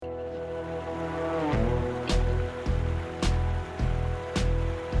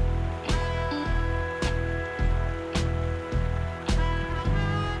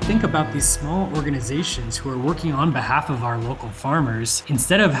think about these small organizations who are working on behalf of our local farmers,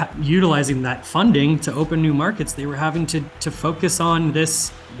 instead of utilizing that funding to open new markets, they were having to focus on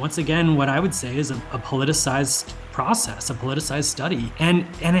this, once again, what I would say is a politicized process, a politicized study. And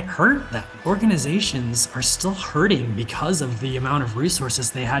it hurt them. Organizations are still hurting because of the amount of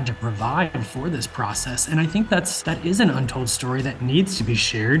resources they had to provide for this process. And I think that is an untold story that needs to be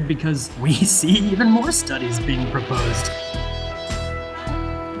shared, because we see even more studies being proposed.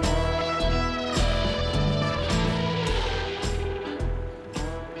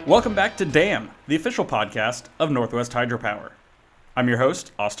 Welcome back to DAM, the official podcast of Northwest Hydropower. I'm your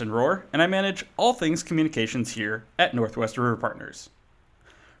host, Austin Rohr, and I manage all things communications here at Northwest River Partners.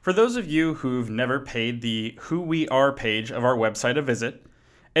 For those of you who've never paid the Who We Are page of our website a visit,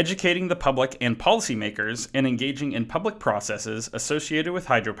 educating the public and policymakers and engaging in public processes associated with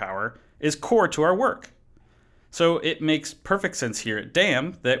hydropower is core to our work. So it makes perfect sense here at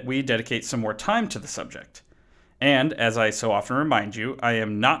DAM that we dedicate some more time to the subject. And, as I so often remind you, I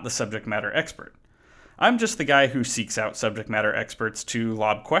am not the subject matter expert. I'm just the guy who seeks out subject matter experts to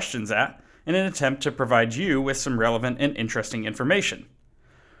lob questions at in an attempt to provide you with some relevant and interesting information.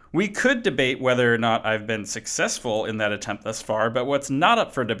 We could debate whether or not I've been successful in that attempt thus far, but what's not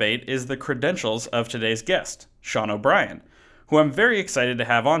up for debate is the credentials of today's guest, Sean O'Brien, who I'm very excited to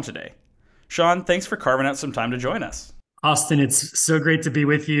have on today. Sean, thanks for carving out some time to join us. Austin, it's so great to be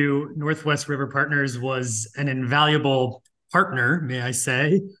with you. Northwest River Partners was an invaluable partner, may I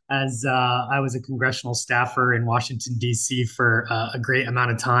say, as I was a congressional staffer in Washington, D.C. for a great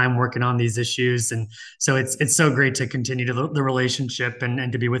amount of time working on these issues. And so it's so great to continue the relationship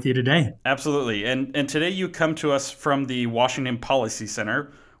and to be with you today. Absolutely. And today you come to us from the Washington Policy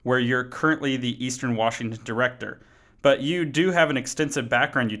Center, where you're currently the Eastern Washington Director. But you do have an extensive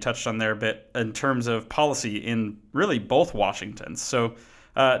background you touched on there a bit in terms of policy in really both Washingtons. So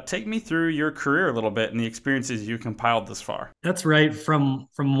take me through your career a little bit and the experiences you compiled thus far. That's right. From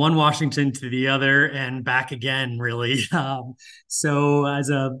one Washington to the other and back again, really. So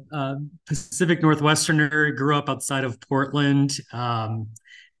as a Pacific Northwesterner, grew up outside of Portland,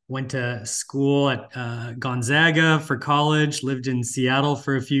 went to school at Gonzaga for college, lived in Seattle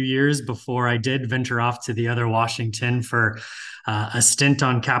for a few years before I did venture off to the other Washington for a stint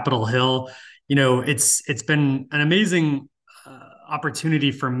on Capitol Hill. You know, it's been an amazing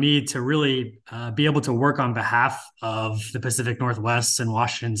opportunity for me to really be able to work on behalf of the Pacific Northwest and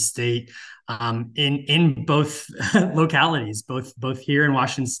Washington State in both localities, both here in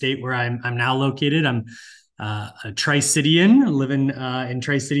Washington State, where I'm now located. I'm a Tri-Citian, living in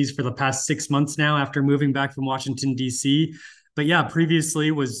Tri-Cities for the past 6 months now after moving back from Washington, D.C. But yeah,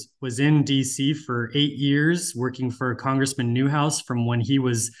 previously was in D.C. for 8 years, working for Congressman Newhouse from when he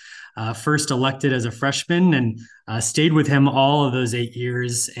was first elected as a freshman, and stayed with him all of those 8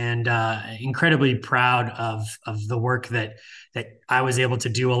 years, and incredibly proud of the work that I was able to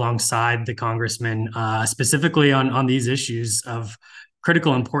do alongside the congressman, specifically on these issues of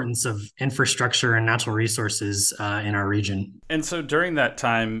critical importance of infrastructure and natural resources in our region. And so during that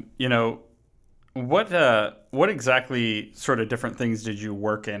time, you know, what exactly sort of different things did you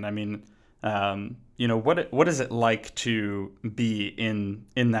work in? I mean, you know, what is it like to be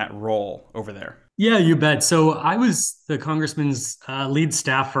in that role over there? Yeah, you bet. So I was the congressman's lead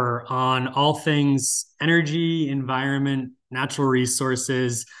staffer on all things energy, environment, natural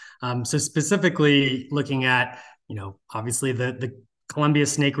resources. So specifically looking at, you know, obviously the Columbia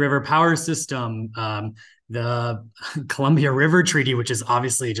Snake River power system, the Columbia River Treaty, which is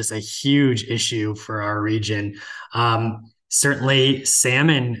obviously just a huge issue for our region. Certainly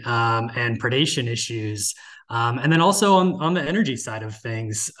salmon and predation issues. And then also on the energy side of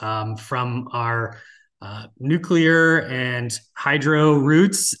things, from our nuclear and hydro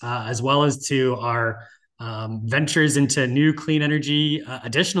roots, as well as to our ventures into new clean energy,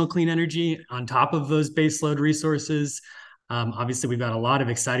 additional clean energy on top of those baseload resources. Obviously, we've got a lot of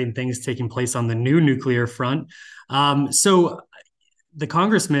exciting things taking place on the new nuclear front. So the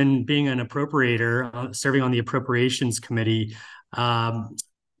congressman, being an appropriator, serving on the appropriations committee,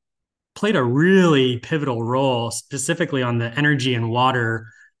 played a really pivotal role, specifically on the energy and water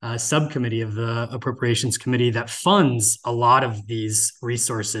subcommittee of the appropriations committee that funds a lot of these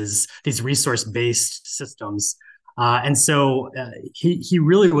resources, these resource-based systems. And so he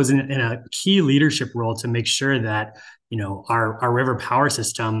really was in a key leadership role to make sure that, you know, our river power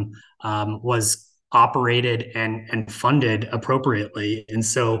system was operated and funded appropriately. And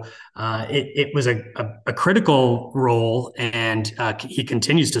so it was a critical role, and he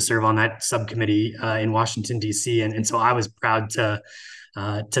continues to serve on that subcommittee in Washington, D.C. And so I was proud to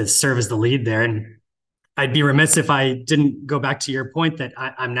serve as the lead there. And I'd be remiss if I didn't go back to your point that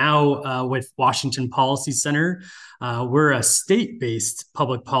I'm now with Washington Policy Center. We're a state-based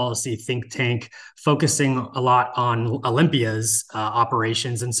public policy think tank focusing a lot on Olympia's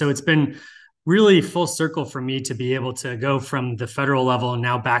operations. And so it's been really full circle for me to be able to go from the federal level and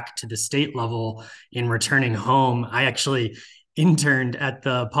now back to the state level in returning home. I actually interned at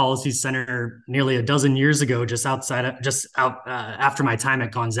the policy center nearly a dozen years ago, just out after my time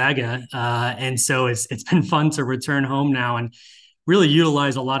at Gonzaga, and so it's been fun to return home now and really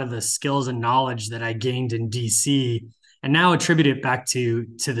utilize a lot of the skills and knowledge that I gained in DC and now attribute it back to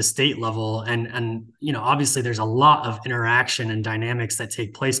the state level. And obviously there's a lot of interaction and dynamics that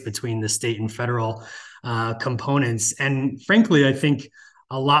take place between the state and federal components. And frankly, I think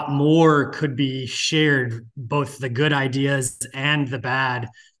a lot more could be shared, both the good ideas and the bad,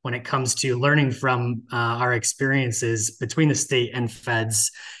 when it comes to learning from our experiences between the state and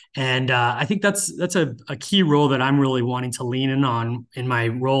feds. And I think that's a key role that I'm really wanting to lean in on in my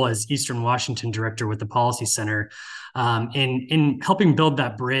role as Eastern Washington director with the Policy Center, in helping build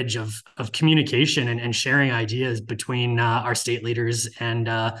that bridge of communication and sharing ideas between our state leaders and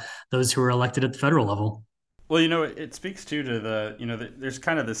those who are elected at the federal level. Well, it speaks too to there's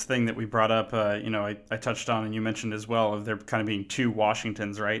kind of this thing that we brought up, I touched on and you mentioned as well, of there kind of being two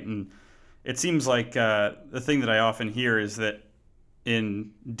Washingtons, right? And it seems like the thing that I often hear is that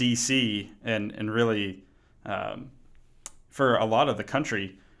in DC and really for a lot of the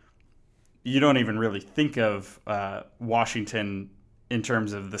country, you don't even really think of Washington in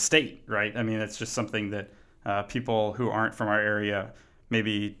terms of the state, right? I mean, it's just something that people who aren't from our area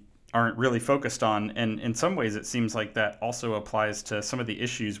maybe aren't really focused on. And in some ways, it seems like that also applies to some of the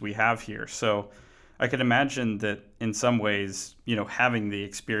issues we have here. So I could imagine that in some ways, having the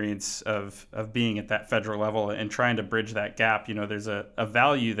experience of being at that federal level and trying to bridge that gap, there's a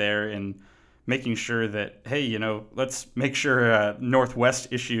value there in making sure that, hey, let's make sure Northwest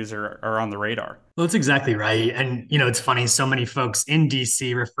issues are on the radar. Well, that's exactly right. And, it's funny, so many folks in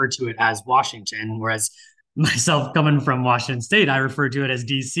DC refer to it as Washington, whereas myself coming from Washington State, I refer to it as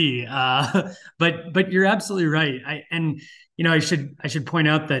DC. But you're absolutely right. I should point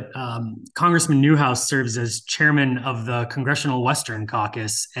out that Congressman Newhouse serves as chairman of the Congressional Western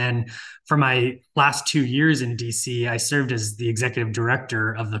Caucus, and for my last 2 years in DC, I served as the executive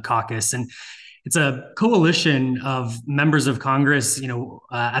director of the caucus. And it's a coalition of members of Congress.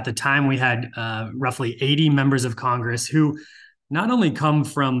 At the time, we had roughly 80 members of Congress who not only come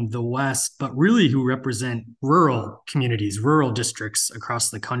from the West, but really who represent rural communities, rural districts across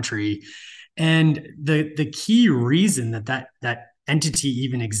the country. And the key reason that entity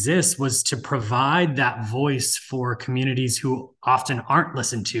even exists was to provide that voice for communities who often aren't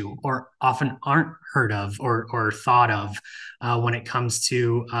listened to or often aren't heard of or thought of when it comes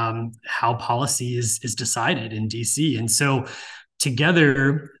to how policy is decided in DC. And so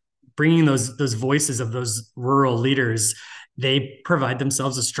together, bringing those voices of those rural leaders, they provide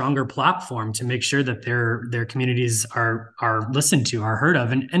themselves a stronger platform to make sure that their communities are listened to, are heard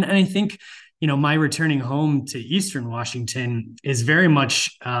of. And I think, my returning home to Eastern Washington is very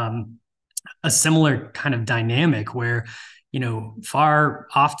much a similar kind of dynamic where, far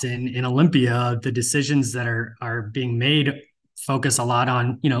often in Olympia, the decisions that are being made focus a lot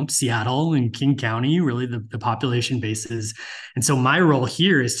on, Seattle and King County, really the population bases. And so my role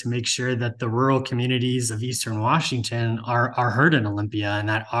here is to make sure that the rural communities of Eastern Washington are heard in Olympia, and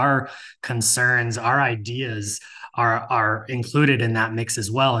that our concerns, our ideas are included in that mix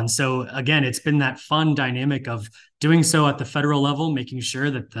as well. And so again, it's been that fun dynamic of doing so at the federal level, making sure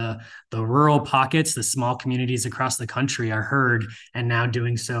that the rural pockets, the small communities across the country are heard, and now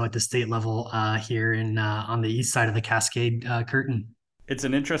doing so at the state level here in on the east side of the Cascade Curtain. It's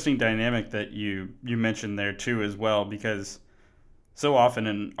an interesting dynamic that you mentioned there too as well, because so often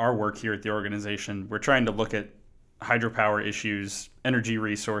in our work here at the organization, we're trying to look at hydropower issues, energy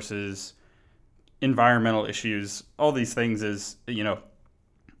resources, environmental issues, all these things as,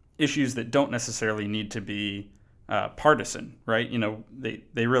 issues that don't necessarily need to be partisan, right?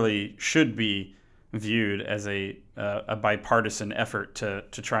 They really should be viewed as a bipartisan effort to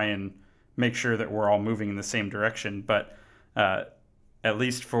try and make sure that we're all moving in the same direction. But at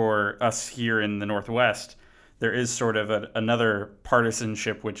least for us here in the Northwest, there is sort of another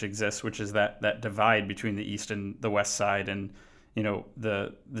partisanship which exists, which is that divide between the East and the West side. And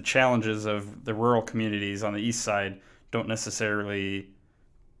the challenges of the rural communities on the East side don't necessarily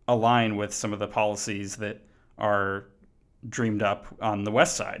align with some of the policies that are dreamed up on the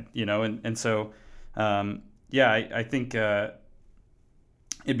West side, and so I think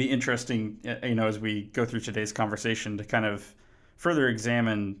it'd be interesting, as we go through today's conversation, to kind of further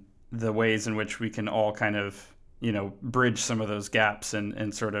examine the ways in which we can all kind of, bridge some of those gaps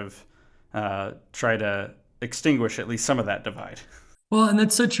and sort of try to extinguish at least some of that divide. Well, and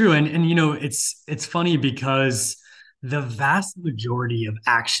that's so true. And it's funny because the vast majority of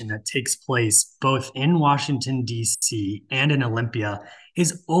action that takes place both in Washington, D.C. and in Olympia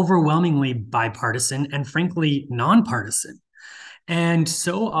is overwhelmingly bipartisan and frankly nonpartisan. And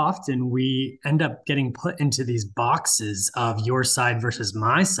so often we end up getting put into these boxes of your side versus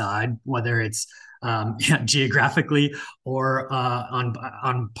my side, whether it's geographically or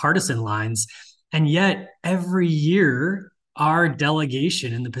on partisan lines. And yet, every year, our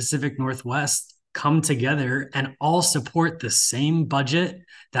delegation in the Pacific Northwest come together and all support the same budget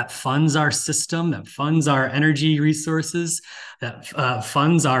that funds our system, that funds our energy resources, that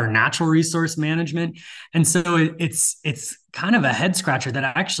funds our natural resource management. And so it's kind of a head scratcher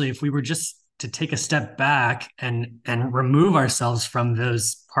that actually, if we were just to take a step back and remove ourselves from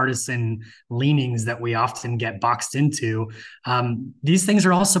those partisan leanings that we often get boxed into, these things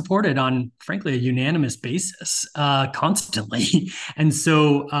are all supported on, frankly, a unanimous basis constantly. And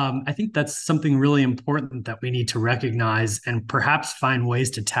so I think that's something really important that we need to recognize and perhaps find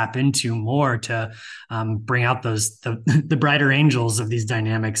ways to tap into more to bring out the brighter angels of these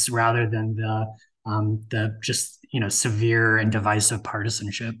dynamics rather than the just severe and divisive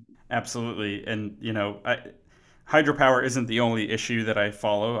partisanship. Absolutely. And, hydropower isn't the only issue that I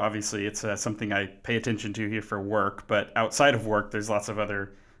follow. Obviously, it's something I pay attention to here for work. But outside of work, there's lots of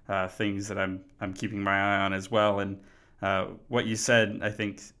other things that I'm keeping my eye on as well. And what you said, I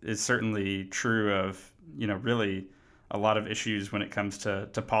think, is certainly true of, really a lot of issues when it comes to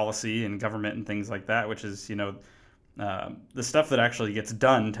policy and government and things like that, which is, the stuff that actually gets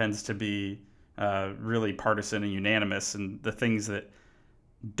done tends to be really partisan and unanimous. And the things that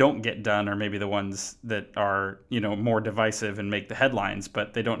don't get done are maybe the ones that are more divisive and make the headlines,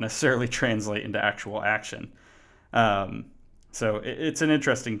 but they don't necessarily translate into actual action. So it's an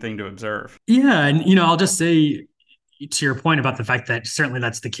interesting thing to observe. Yeah, and I'll just say to your point about the fact that certainly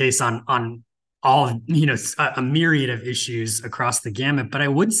that's the case on all a myriad of issues across the gamut. But I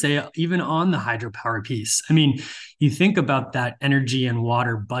would say even on the hydropower piece, I mean, you think about that energy and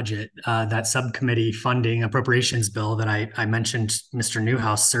water budget, that subcommittee funding appropriations bill that I mentioned Mr.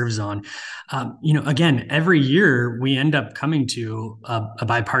 Newhouse serves on. Again, every year we end up coming to a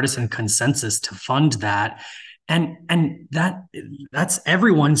bipartisan consensus to fund that. And that's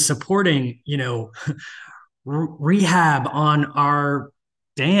everyone supporting, rehab on our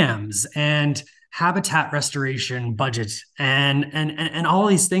dams and habitat restoration budget and all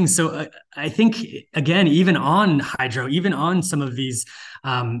these things. So I think again, even on hydro, even on some of these,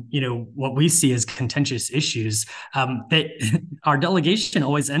 what we see as contentious issues, that our delegation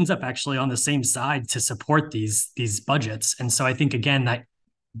always ends up actually on the same side to support these budgets. And so I think again that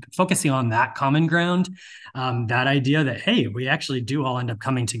focusing on that common ground, that idea that, hey, we actually do all end up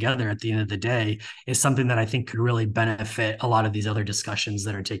coming together at the end of the day is something that I think could really benefit a lot of these other discussions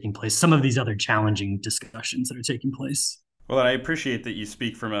that are taking place, some of these other challenging discussions that are taking place. Well, I appreciate that you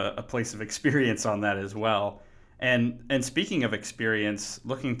speak from a place of experience on that as well. And speaking of experience,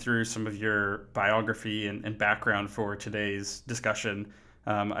 looking through some of your biography and background for today's discussion,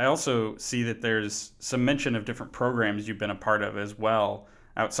 I also see that there's some mention of different programs you've been a part of as well,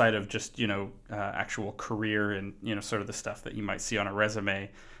 outside of just actual career and sort of the stuff that you might see on a resume.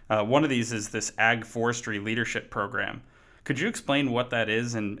 One of these is this AgForestry leadership program. Could you explain what that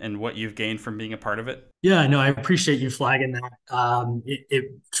is and what you've gained from being a part of it? Yeah, no, I appreciate you flagging that. It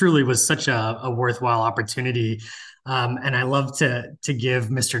truly was such a worthwhile opportunity. And I love to give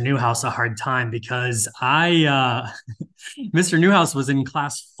Mr. Newhouse a hard time because Mr. Newhouse was in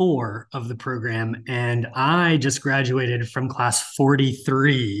class 4 of the program, and I just graduated from class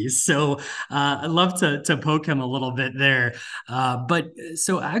 43. So I'd love to poke him a little bit there. But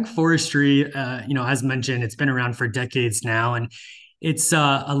so AgForestry, as mentioned, it's been around for decades now, and it's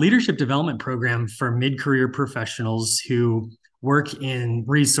a leadership development program for mid-career professionals who work in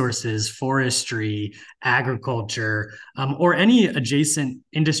resources, forestry, agriculture, or any adjacent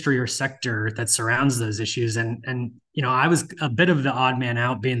industry or sector that surrounds those issues. And I was a bit of the odd man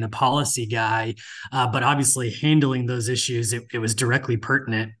out being the policy guy, but obviously handling those issues, it was directly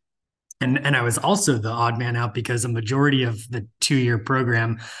pertinent. And I was also the odd man out because a majority of the 2-year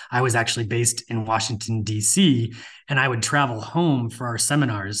program, I was actually based in Washington, D.C., and I would travel home for our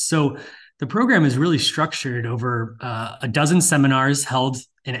seminars. So the program is really structured over a dozen seminars held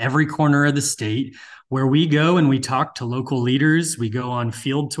in every corner of the state where we go and we talk to local leaders. We go on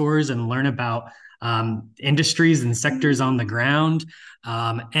field tours and learn about industries and sectors on the ground.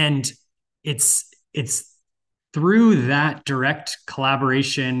 And it's through that direct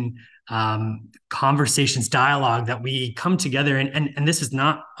collaboration, conversations, dialogue, that we come together, and this is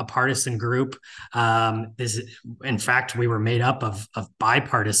not a partisan group. This, in fact, we were made up of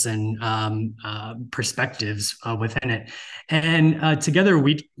bipartisan perspectives within it, and together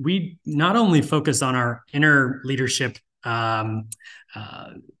we not only focus on our inner leadership. Uh,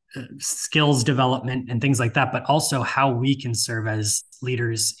 Skills development and things like that, but also how we can serve as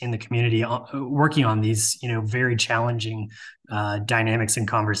leaders in the community, working on these, very challenging dynamics and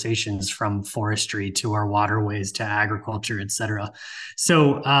conversations, from forestry to our waterways to agriculture, et cetera.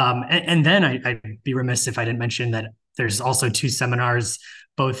 So, and then I'd be remiss if I didn't mention that there's also two seminars,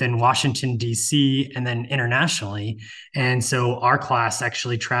 both in Washington, D.C., and then internationally. And so our class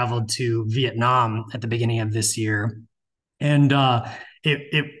actually traveled to Vietnam at the beginning of this year. And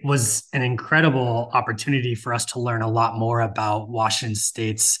it was an incredible opportunity for us to learn a lot more about Washington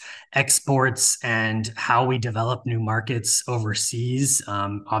State's exports and how we develop new markets overseas.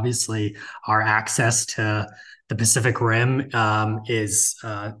 Obviously, our access to the Pacific Rim is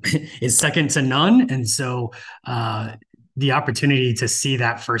is second to none, and so the opportunity to see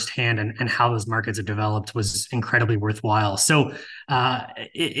that firsthand, and how those markets are developed, was incredibly worthwhile. So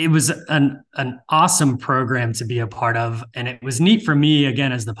it was an awesome program to be a part of. And it was neat for me,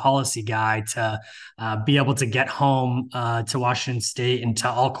 again, as the policy guy, to be able to get home to Washington State and to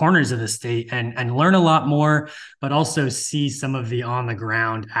all corners of the state, and learn a lot more, but also see some of the on the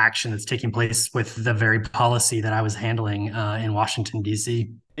ground action that's taking place with the very policy that I was handling in Washington,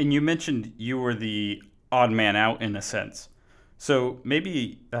 D.C. And you mentioned you were the odd man out in a sense. So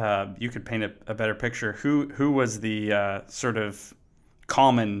maybe you could paint a better picture. Who was the sort of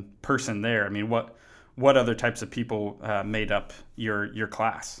common person there? I mean, what other types of people made up your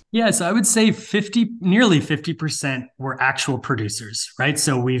class? Yeah, so I would say nearly 50% were actual producers, right?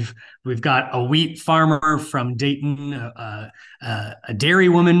 So we've got a wheat farmer from Dayton, a dairy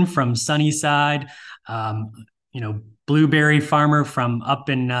woman from Sunnyside, blueberry farmer from up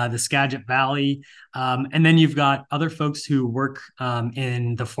in the Skagit Valley. And then you've got other folks who work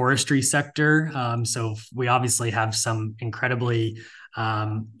in the forestry sector. So we obviously have some incredibly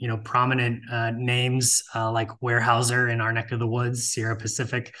prominent names like Weyerhaeuser in our neck of the woods, Sierra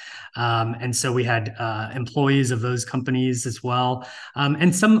Pacific. And so we had employees of those companies as well.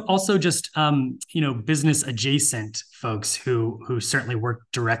 And some also just, business adjacent folks who certainly work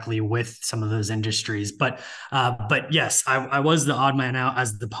directly with some of those industries. But yes, I was the odd man out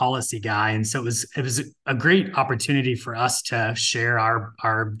as the policy guy. And so it was a great opportunity for us to share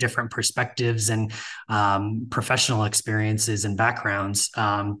our different perspectives and professional experiences and backgrounds,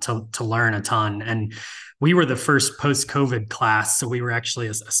 to learn a ton. And we were the first post-COVID class, so we were actually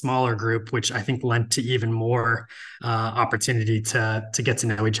a smaller group, which I think lent to even more opportunity to get to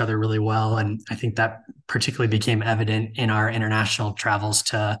know each other really well. And I think that particularly became evident in our international travels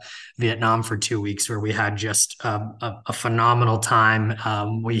to Vietnam for 2 weeks, where we had just a phenomenal time.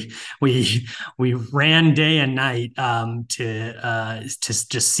 We ran day and night to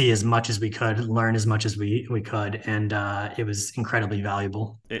just see as much as we could, learn as much as we could, and it was incredibly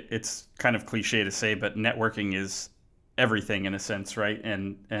valuable. It's kind of cliche to say, but networking is everything in a sense, right?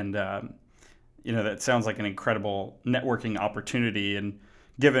 And that sounds like an incredible networking opportunity. And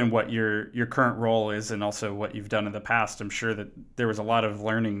given what your current role is, and also what you've done in the past, I'm sure that there was a lot of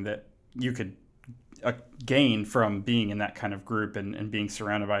learning that you could gain from being in that kind of group, and being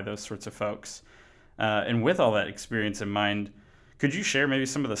surrounded by those sorts of folks. And with all that experience in mind, could you share maybe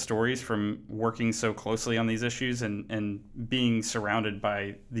some of the stories from working so closely on these issues, and being surrounded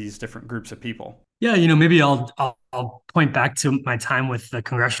by these different groups of people? Yeah, maybe I'll point back to my time with the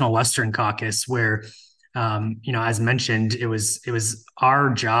Congressional Western Caucus, where as mentioned, it was our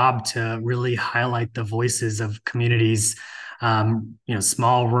job to really highlight the voices of communities,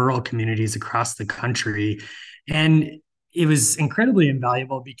 small rural communities across the country. And it was incredibly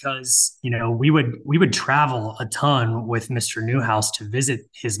invaluable because, we would travel a ton with Mr. Newhouse to visit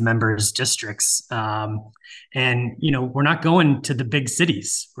his members' districts. And, we're not going to the big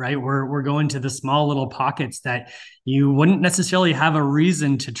cities, right? We're going to the small little pockets that you wouldn't necessarily have a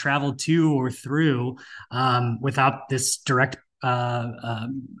reason to travel to or through without this direct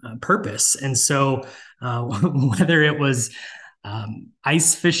purpose. And so whether it was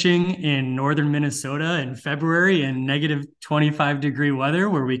ice fishing in northern Minnesota in February in negative 25-degree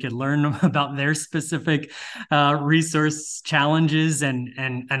weather, where we could learn about their specific resource challenges,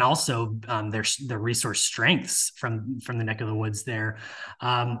 and also their resource strengths from the neck of the woods there,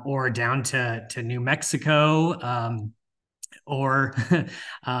 or down to New Mexico. Or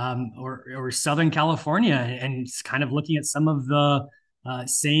or Southern California, and kind of looking at some of the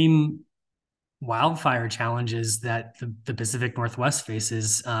same wildfire challenges that the Pacific Northwest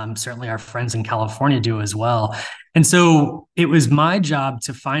faces. Certainly, our friends in California do as well. And so it was my job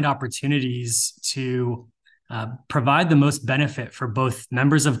to find opportunities to provide the most benefit for both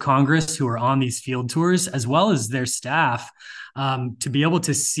members of Congress who are on these field tours, as well as their staff, to be able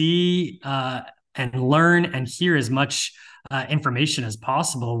to see and learn and hear as much information as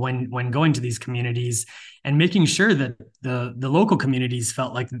possible when going to these communities, and making sure that the local communities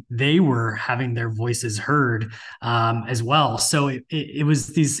felt like they were having their voices heard as well. So it was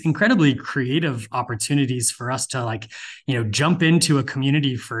these incredibly creative opportunities for us to, like, jump into a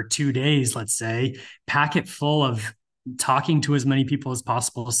community for 2 days, let's say, pack it full of talking to as many people as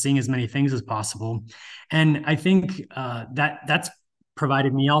possible, seeing as many things as possible. And I think that's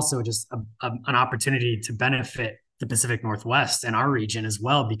provided me also just an opportunity to benefit the Pacific Northwest and our region as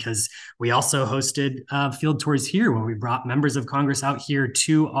well, because we also hosted field tours here where we brought members of Congress out here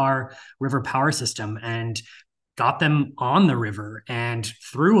to our river power system and got them on the river and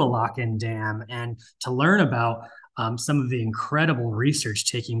through a lock-in dam, and to learn about some of the incredible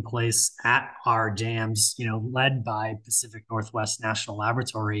research taking place at our dams, led by Pacific Northwest National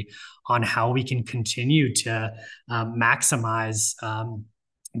Laboratory, on how we can continue to maximize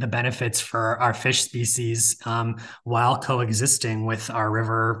the benefits for our fish species while coexisting with our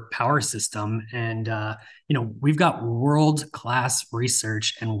river power system. And, we've got world-class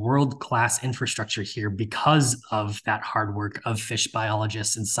research and world-class infrastructure here because of that hard work of fish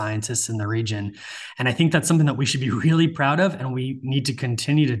biologists and scientists in the region. And I think that's something that we should be really proud of, and we need to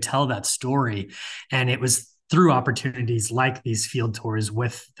continue to tell that story. And it was through opportunities like these field tours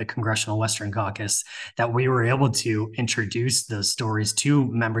with the Congressional Western Caucus that we were able to introduce those stories to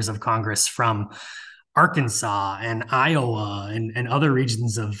members of Congress from Arkansas and Iowa and other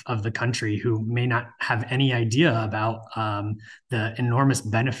regions of the country who may not have any idea about the enormous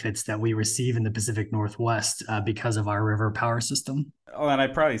benefits that we receive in the Pacific Northwest because of our river power system. Oh, and I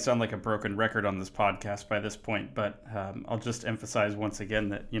probably sound like a broken record on this podcast by this point, but I'll just emphasize once again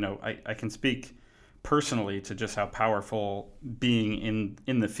that, I can speak personally to just how powerful being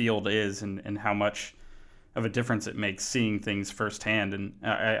in the field is, and how much of a difference it makes seeing things firsthand. And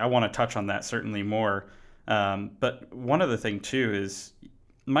I want to touch on that certainly more. But one other thing too is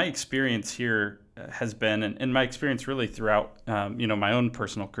my experience here has been, and my experience really throughout, my own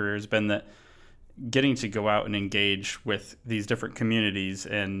personal career has been that getting to go out and engage with these different communities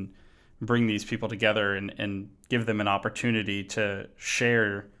and bring these people together and give them an opportunity to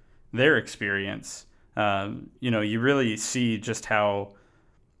share their experience. You really see just how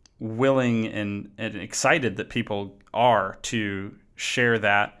willing and excited that people are to share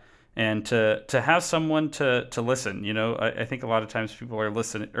that, and to have someone to listen. I think a lot of times people are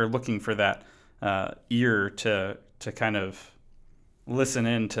looking for that ear to kind of listen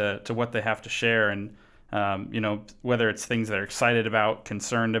in to what they have to share, and whether it's things they're excited about,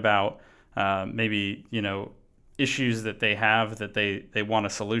 concerned about, maybe issues that they have that they want a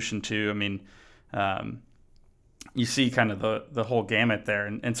solution to. I mean, you see kind of the whole gamut there.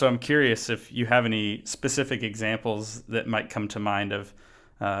 And so I'm curious if you have any specific examples that might come to mind of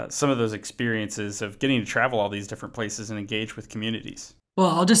some of those experiences of getting to travel all these different places and engage with communities. Well,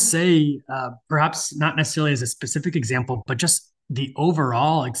 I'll just say, perhaps not necessarily as a specific example, but just the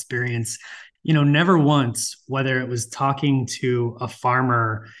overall experience. Never once, whether it was talking to a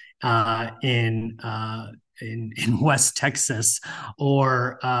farmer in West Texas,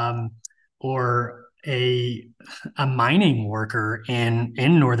 or a mining worker in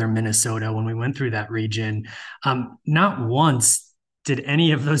northern Minnesota when we went through that region, not once did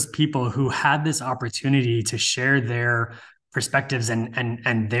any of those people who had this opportunity to share their perspectives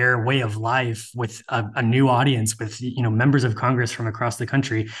and their way of life with a new audience, with members of Congress from across the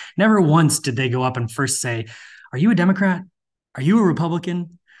country, never once did they go up and first say, "Are you a Democrat? Are you a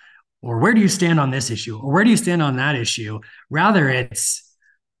Republican? Or where do you stand on this issue? Or where do you stand on that issue?" Rather, it's,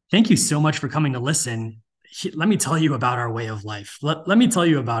 "Thank you so much for coming to listen. Let me tell you about our way of life. Let me tell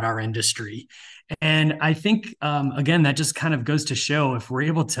you about our industry." And I think, again, that just kind of goes to show, if we're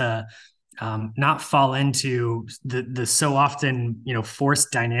able to not fall into the so often,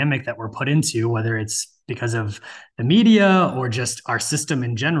 forced dynamic that we're put into, whether it's because of the media or just our system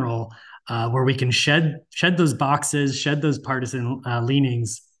in general, where we can shed those boxes, shed those partisan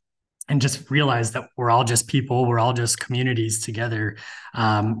leanings, and just realize that we're all just people, we're all just communities together.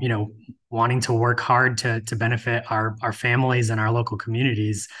 wanting to work hard to benefit our families and our local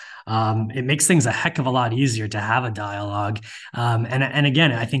communities, it makes things a heck of a lot easier to have a dialogue. And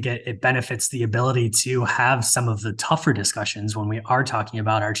again, I think it benefits the ability to have some of the tougher discussions when we are talking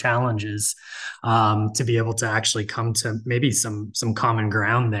about our challenges, to be able to actually come to maybe some common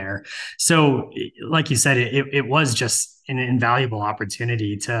ground there. So, like you said, it was just an invaluable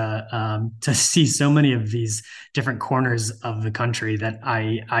opportunity to see so many of these different corners of the country that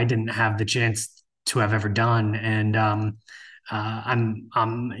I didn't have the chance to have ever done. And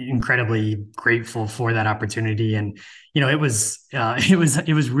I'm incredibly grateful for that opportunity. And it was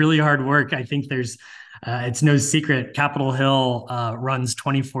it was really hard work. I think it's no secret Capitol Hill runs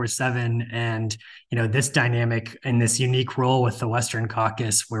 24/7, and this dynamic and this unique role with the Western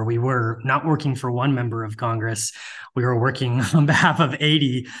Caucus, where we were not working for one member of Congress, we were working on behalf of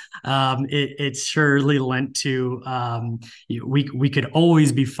 80. It surely lent to we could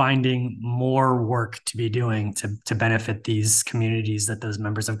always be finding more work to be doing to benefit these communities that those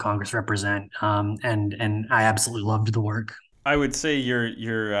members of Congress represent. And I absolutely loved the work. I would say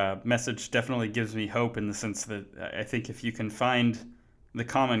your message definitely gives me hope in the sense that I think if you can find the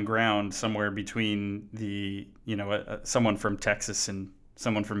common ground somewhere between someone from Texas and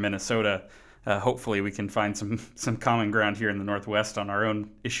someone from Minnesota, hopefully we can find some common ground here in the Northwest on our own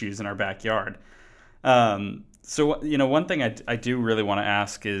issues in our backyard. So one thing I do really want to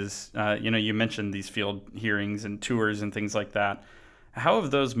ask is, you mentioned these field hearings and tours and things like that. How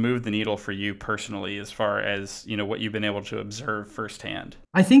have those moved the needle for you personally, as far as what you've been able to observe firsthand?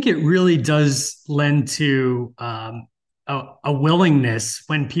 I think it really does lend to a willingness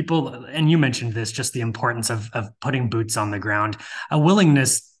when people, and you mentioned this, just the importance of putting boots on the ground, a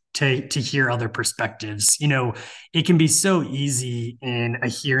willingness to hear other perspectives. It can be so easy in a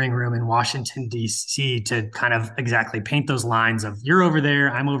hearing room in Washington, D.C. to kind of exactly paint those lines of you're over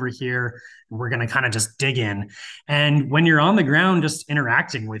there, I'm over here, and we're going to kind of just dig in. And when you're on the ground, just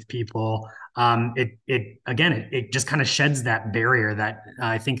interacting with people, it just kind of sheds that barrier that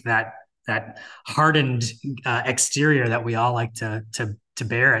I think that hardened exterior that we all like to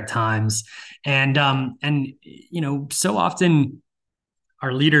bear at times. And so often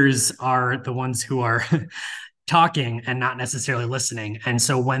our leaders are the ones who are talking and not necessarily listening. And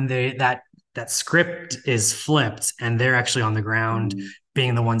so when that script is flipped and they're actually on the ground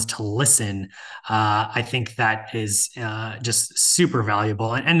being the ones to listen, I think that is just super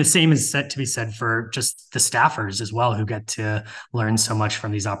valuable. And the same is set to be said for just the staffers as well, who get to learn so much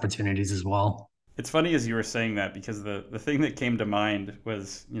from these opportunities as well. It's funny as you were saying that, because the thing that came to mind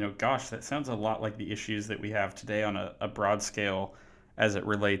was, gosh, that sounds a lot like the issues that we have today on a broad scale as it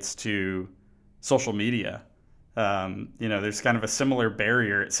relates to social media. There's kind of a similar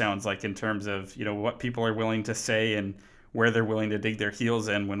barrier, it sounds like, in terms of, what people are willing to say and where they're willing to dig their heels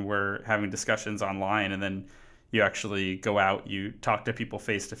in when we're having discussions online. And then you actually go out, you talk to people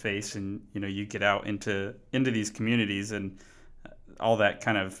face to face, and, you get out into these communities, and all that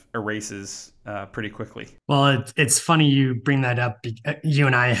kind of erases pretty quickly. Well, it's funny you bring that up. You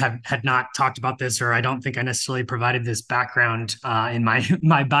and I had not talked about this, or I don't think I necessarily provided this background in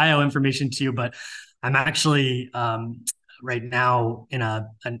my bio information to you, but I'm actually right now in a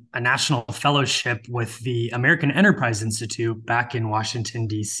national fellowship with the American Enterprise Institute back in Washington,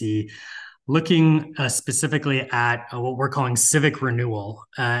 D.C., looking specifically at what we're calling civic renewal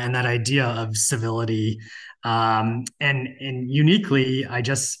and that idea of civility. And uniquely, I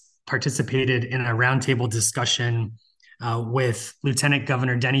just participated in a roundtable discussion with Lieutenant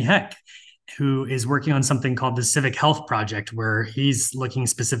Governor Denny Heck, who is working on something called the Civic Health Project, where he's looking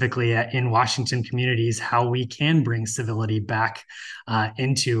specifically at, in Washington communities, how we can bring civility back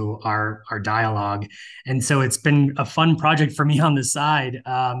into our dialogue. And so it's been a fun project for me on the side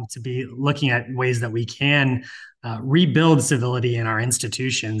to be looking at ways that we can rebuild civility in our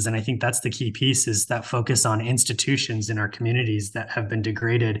institutions. And I think that's the key piece, is that focus on institutions in our communities that have been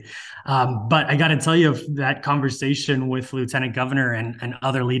degraded. But I got to tell you, that conversation with Lieutenant Governor and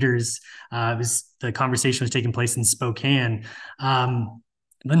other leaders, the conversation was taking place in Spokane.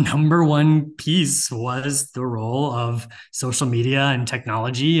 The number one piece was the role of social media and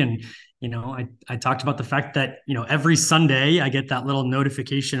technology. And I talked about the fact that, every Sunday I get that little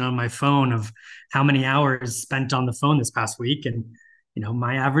notification on my phone of how many hours spent on the phone this past week. And,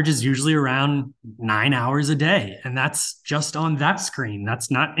 my average is usually around 9 hours a day. And that's just on that screen.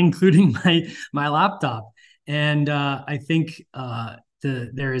 That's not including my laptop. And I think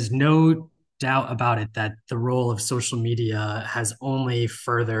there is no doubt about it that the role of social media has only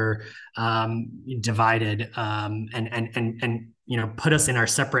further divided and put us in our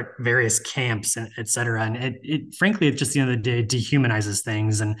separate various camps, and et cetera. And it frankly, at just the end of the day, dehumanizes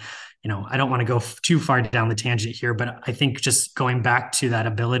things. And I don't want to go too far down the tangent here, but I think just going back to that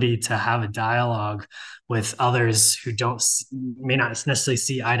ability to have a dialogue with others who don't may not necessarily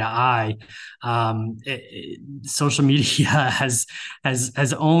see eye to eye. Social media has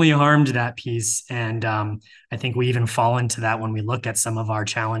only harmed that piece, and I think we even fall into that when we look at some of our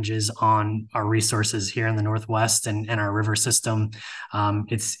challenges on our resources here in the Northwest and our river system.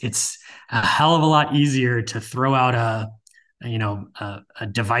 It's a hell of a lot easier to throw out a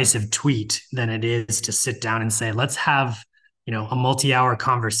divisive tweet than it is to sit down and say, let's have a multi-hour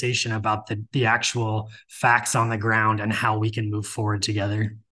conversation about the actual facts on the ground and how we can move forward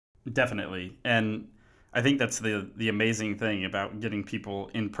together. Definitely. And I think that's the amazing thing about getting people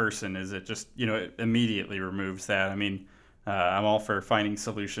in person is it just, it immediately removes that. I mean, I'm all for finding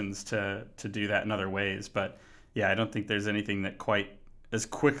solutions to do that in other ways, but yeah, I don't think there's anything that quite as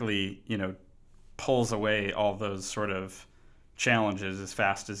quickly, pulls away all those sort of challenges as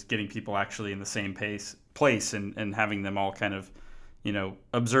fast as getting people actually in the same place and having them all kind of,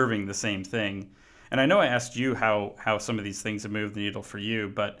 observing the same thing. And I know I asked you how some of these things have moved the needle for you,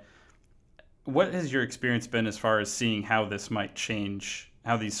 but what has your experience been as far as seeing how this might change,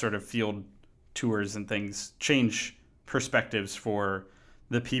 how these sort of field tours and things change perspectives for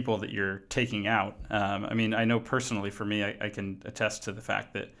the people that you're taking out? I mean, I know personally for me, I can attest to the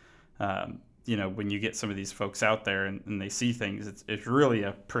fact that, when you get some of these folks out there and they see things, it's really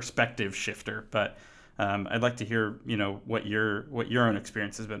a perspective shifter. But I'd like to hear, what your own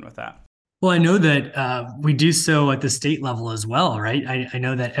experience has been with that. Well, I know that we do so at the state level as well, right? I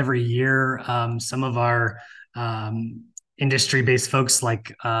know that every year, some of our industry-based folks,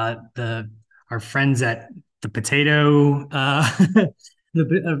 like our friends at the potato,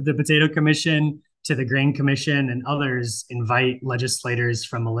 the potato commission, to the grain commission, and others, invite legislators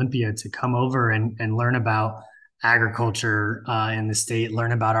from Olympia to come over and learn about agriculture in the state,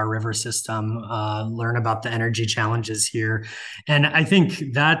 learn about our river system, learn about the energy challenges here, and I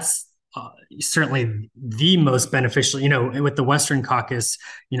think that's certainly the most beneficial. With the Western Caucus,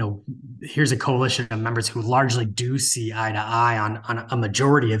 here's a coalition of members who largely do see eye to eye on a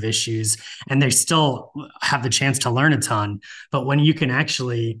majority of issues, and they still have the chance to learn a ton. But when you can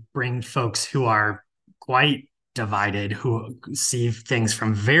actually bring folks who are quite divided, who see things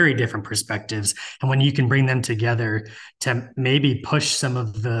from very different perspectives, and when you can bring them together to maybe push some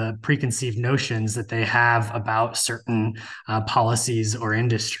of the preconceived notions that they have about certain policies or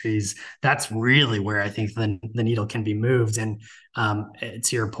industries, that's really where I think the needle can be moved. And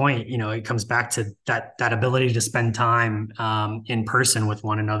to your point, it comes back to that ability to spend time in person with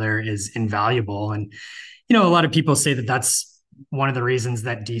one another is invaluable. And a lot of people say that that's one of the reasons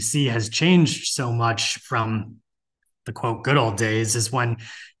that DC has changed so much from the quote good old days, is when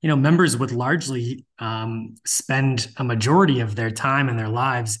members would largely spend a majority of their time and their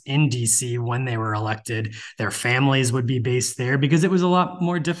lives in DC when they were elected. Their families would be based there because it was a lot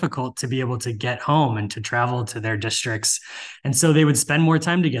more difficult to be able to get home and to travel to their districts. And so they would spend more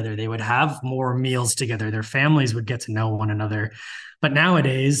time together. They would have more meals together. Their families would get to know one another. But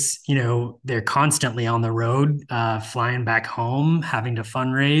nowadays, they're constantly on the road, flying back home, having to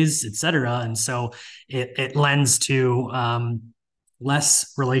fundraise, et cetera. And so it lends to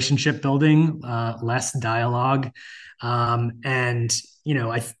less relationship building, less dialogue. And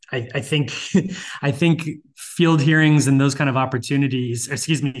I think I think field hearings and those kind of opportunities,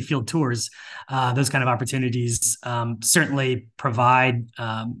 field tours, those kind of opportunities certainly provide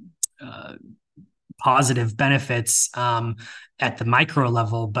positive benefits at the micro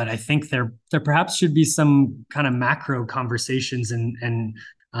level, but I think there perhaps should be some kind of macro conversations and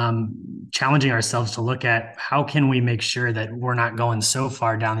challenging ourselves to look at how can we make sure that we're not going so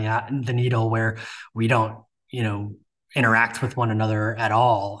far down the needle where we don't interact with one another at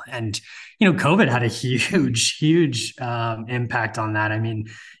all. And COVID had a huge impact on that. I mean,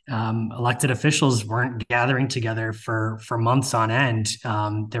 elected officials weren't gathering together for months on end.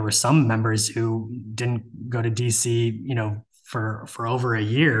 There were some members who didn't go to DC, for over a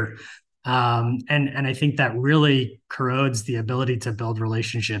year. And I think that really corrodes the ability to build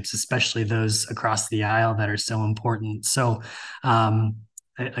relationships, especially those across the aisle that are so important. So,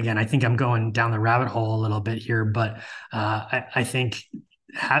 again, I think I'm going down the rabbit hole a little bit here, but I think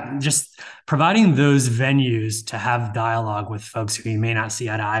just providing those venues to have dialogue with folks who you may not see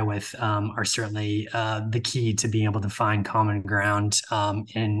eye to eye with are certainly the key to being able to find common ground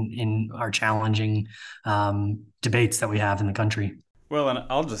in our challenging debates that we have in the country. Well, and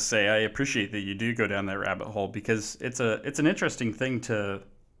I'll just say I appreciate that you do go down that rabbit hole because it's an interesting thing to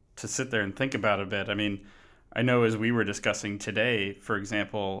sit there and think about a bit. I mean, I know as we were discussing today, for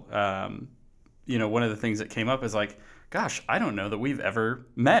example, one of the things that came up is like gosh, I don't know that we've ever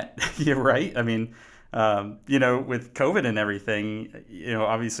met. You're right. I mean, with COVID and everything,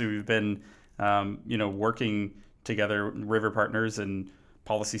 obviously we've been, working together, River Partners and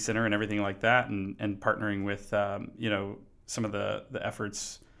Policy Center and everything like that, and partnering with, some of the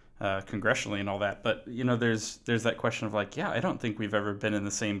efforts congressionally and all that. But there's that question of like, yeah, I don't think we've ever been in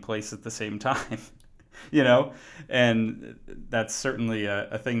the same place at the same time. you know, and that's certainly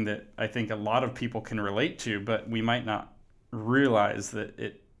a thing that I think a lot of people can relate to, but we might not realize that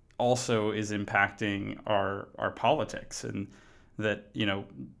it also is impacting our politics, and that,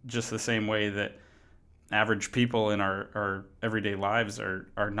 just the same way that average people in our everyday lives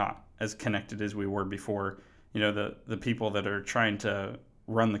are not as connected as we were before. The people that are trying to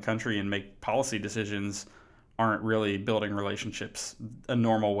run the country and make policy decisions aren't really building relationships a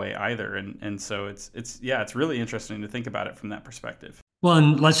normal way either. And so it's really interesting to think about it from that perspective. Well,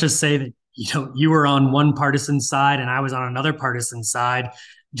 and let's just say that you were on one partisan side and I was on another partisan side.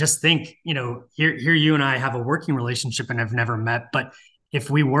 Just think, here you and I have a working relationship and have never met, but if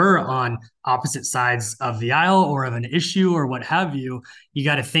we were on opposite sides of the aisle or of an issue or what have you, you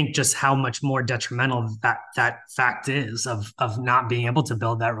got to think just how much more detrimental that fact is of not being able to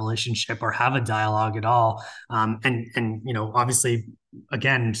build that relationship or have a dialogue at all. And obviously,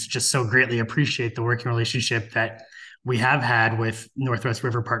 again, just so greatly appreciate the working relationship that we have had with Northwest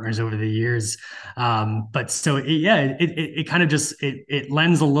River Partners over the years. But so it kind of just it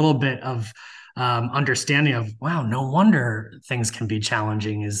lends a little bit of understanding of, wow, no wonder things can be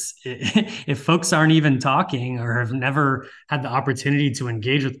challenging. Is if folks aren't even talking or have never had the opportunity to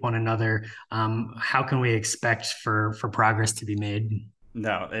engage with one another, how can we expect for progress to be made?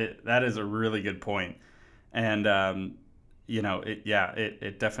 No, that is a really good point. And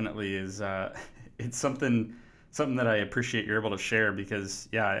it definitely is. It's something that I appreciate you're able to share, because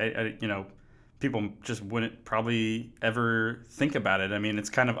people just wouldn't probably ever think about it. I mean,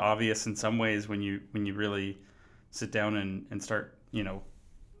 it's kind of obvious in some ways when you really sit down and start,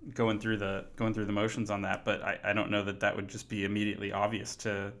 going through the motions on that. But I don't know that would just be immediately obvious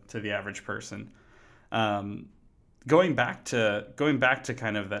to the average person. Going back to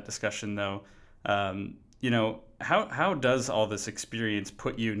kind of that discussion though, how does all this experience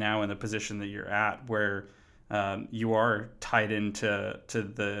put you now in the position that you're at, where you are tied into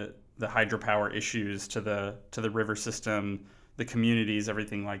the hydropower issues, to the river system, the communities,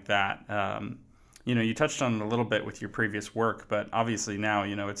 everything like that. You touched on it a little bit with your previous work, but obviously now,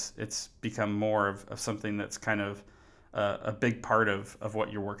 it's become more of something that's kind of a big part of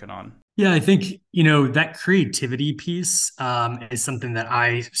what you're working on. Yeah, I think, that creativity piece is something that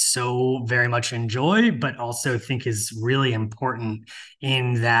I so very much enjoy, but also think is really important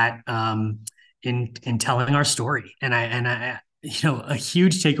in that, in telling our story. And I a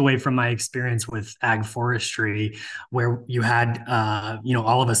huge takeaway from my experience with AgForestry, where you had,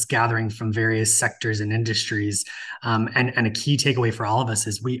 all of us gathering from various sectors and industries. And a key takeaway for all of us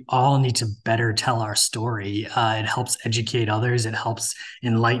is we all need to better tell our story. It helps educate others. It helps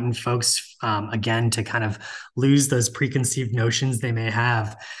enlighten folks, again, to kind of lose those preconceived notions they may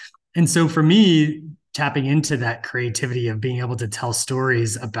have. And so for me, tapping into that creativity of being able to tell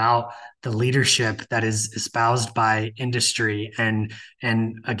stories about the leadership that is espoused by industry and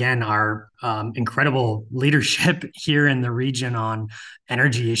again our incredible leadership here in the region on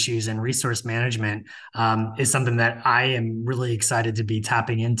energy issues and resource management is something that I am really excited to be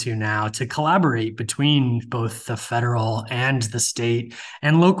tapping into now, to collaborate between both the federal and the state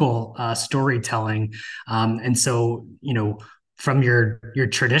and local storytelling. And so, from your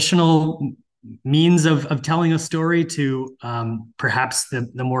traditional means of telling a story to perhaps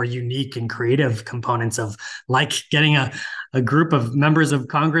the more unique and creative components of, like, getting a group of members of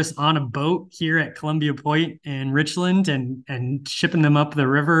Congress on a boat here at Columbia Point in Richland and shipping them up the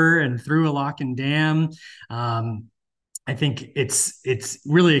river and through a lock and dam. I think it's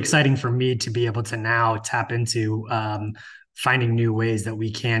really exciting for me to be able to now tap into finding new ways that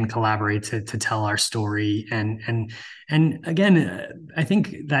we can collaborate to tell our story. And again, I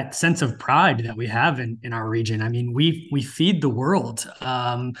think that sense of pride that we have in our region. I mean, we feed the world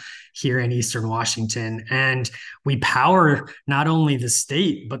here in Eastern Washington, and we power not only the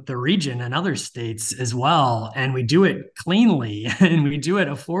state, but the region and other states as well. And we do it cleanly and we do it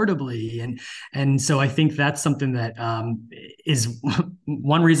affordably. And so I think that's something that is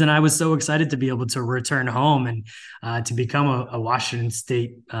one reason I was so excited to be able to return home and to become a Washington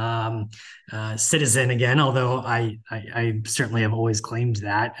State citizen again, although I certainly have always claimed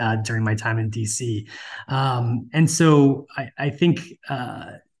that during my time in DC. And so I think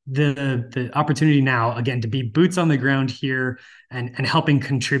the opportunity now again to be boots on the ground here and helping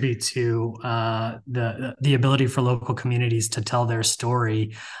contribute to the ability for local communities to tell their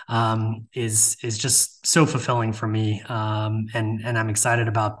story is just so fulfilling for me, and I'm excited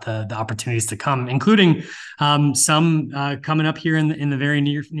about the opportunities to come, including some coming up here in the very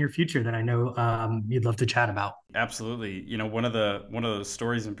near future that I know you'd love to chat about. Absolutely. One of those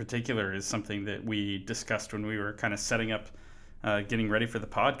stories in particular is something that we discussed when we were kind of setting up, getting ready for the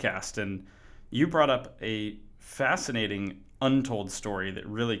podcast, and you brought up a fascinating untold story that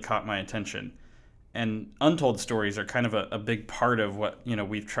really caught my attention. And untold stories are kind of a big part of what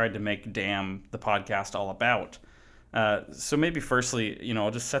we've tried to make Damn the podcast all about. So maybe firstly,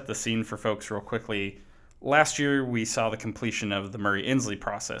 I'll just set the scene for folks real quickly. Last year, we saw the completion of the Murray-Inslee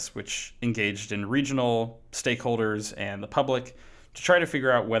process, which engaged in regional stakeholders and the public to try to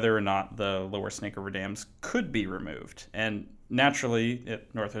figure out whether or not the lower Snake River dams could be removed. And naturally,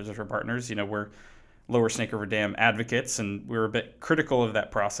 at Northwest River Partners, we're lower Snake River Dam advocates, and we were a bit critical of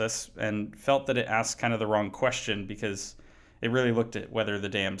that process and felt that it asked kind of the wrong question because it really looked at whether the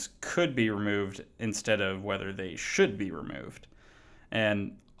dams could be removed instead of whether they should be removed.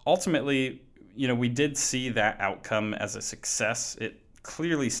 And ultimately, we did see that outcome as a success. It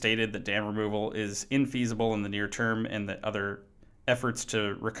clearly stated that dam removal is infeasible in the near term and that other efforts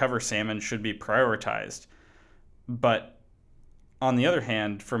to recover salmon should be prioritized. But on the other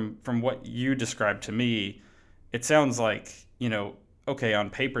hand, from what you described to me, it sounds like, okay, on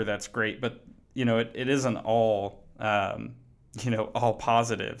paper that's great, but it isn't all all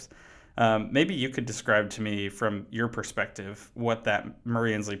positives. Maybe you could describe to me from your perspective what that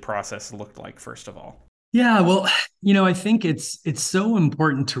Murray-Inslee process looked like, first of all. Yeah, well, I think it's so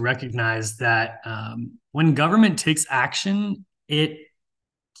important to recognize that when government takes action, it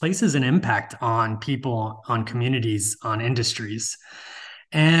places an impact on people, on communities, on industries.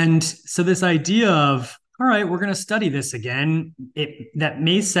 And so this idea of, all right, we're going to study this again, that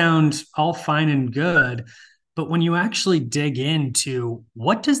may sound all fine and good, but when you actually dig into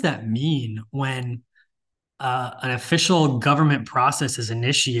what does that mean when an official government process is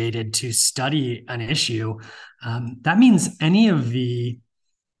initiated to study an issue, that means any of the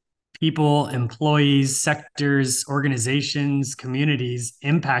people, employees, sectors, organizations, communities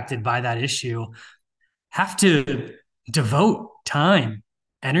impacted by that issue have to devote time,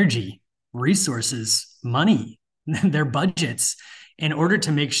 energy, resources, money, their budgets in order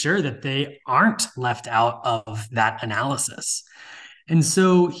to make sure that they aren't left out of that analysis. And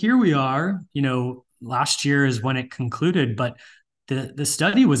so here we are, last year is when it concluded, but the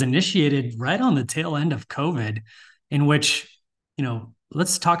study was initiated right on the tail end of COVID, in which,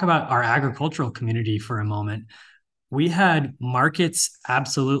 let's talk about our agricultural community for a moment. We had markets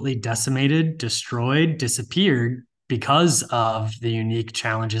absolutely decimated, destroyed, disappeared because of the unique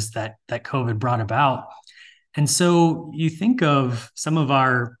challenges that COVID brought about. And so you think of some of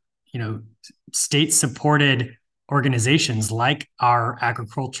our, state-supported organizations like our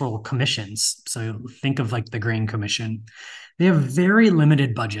agricultural commissions. So think of like the Grain Commission. They have very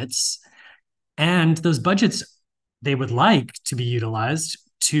limited budgets, and those budgets, they would like to be utilized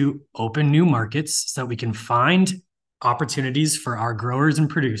to open new markets so that we can find opportunities for our growers and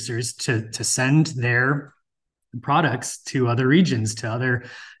producers to send their products to other regions, to other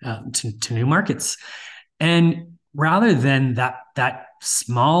to new markets. And rather than that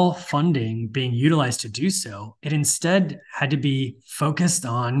small funding being utilized to do so, it instead had to be focused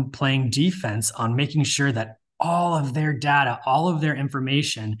on playing defense, on making sure that all of their data, all of their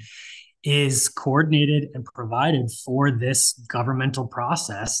information is coordinated and provided for this governmental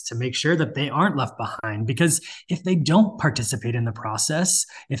process to make sure that they aren't left behind. Because if they don't participate in the process,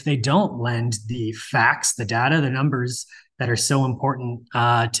 if they don't lend the facts, the data, the numbers that are so important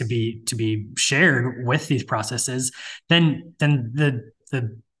to be shared with these processes, then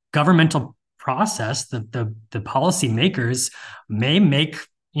the governmental process, the policymakers may make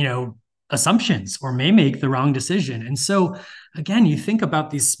assumptions or may make the wrong decision. And so again, you think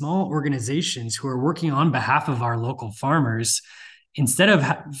about these small organizations who are working on behalf of our local farmers. Instead of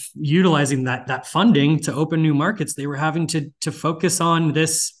utilizing that funding to open new markets, they were having to focus on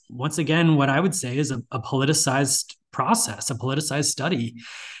this, once again, what I would say is a politicized process, a politicized study.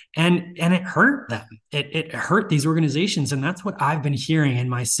 And it hurt them. It hurt these organizations. And that's what I've been hearing in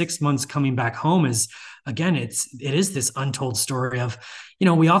my 6 months coming back home is, again, it is this untold story of,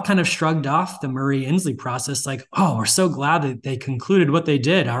 we all kind of shrugged off the Murray-Inslee process like, oh, we're so glad that they concluded what they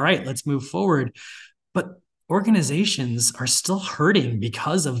did. All right, let's move forward. But organizations are still hurting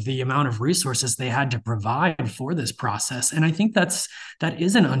because of the amount of resources they had to provide for this process. And I think that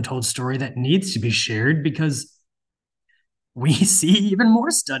is an untold story that needs to be shared, because we see even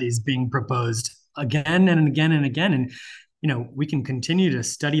more studies being proposed again and again and again. And, we can continue to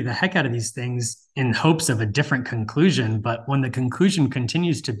study the heck out of these things in hopes of a different conclusion. But when the conclusion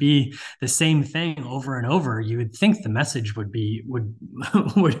continues to be the same thing over and over, you would think the message would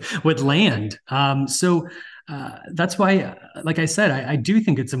would land. That's why, like I said, I do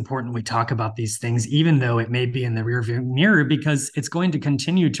think it's important we talk about these things, even though it may be in the rearview mirror, because it's going to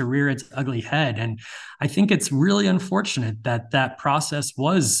continue to rear its ugly head. And I think it's really unfortunate that that process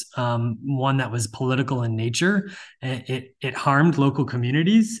was one that was political in nature. It harmed local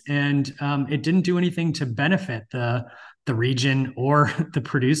communities, and it didn't do anything to benefit the region or the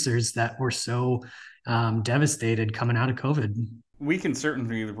producers that were so devastated coming out of COVID. We can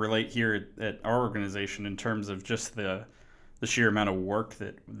certainly relate here at our organization in terms of just the sheer amount of work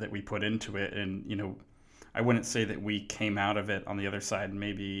that we put into it. And, I wouldn't say that we came out of it on the other side,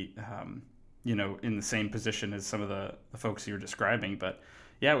 maybe, in the same position as some of the folks you were describing. But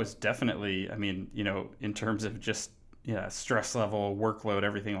yeah, it was definitely, I mean, in terms of just, yeah, stress level, workload,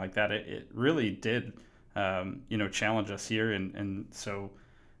 everything like that, it really did, challenge us here. And so,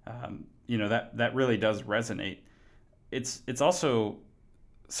 that really does resonate. It's also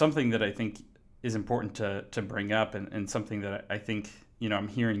something that I think is important to bring up, and something that I think, I'm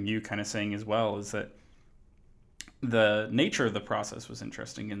hearing you kind of saying as well, is that the nature of the process was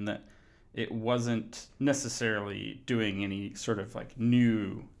interesting in that it wasn't necessarily doing any sort of like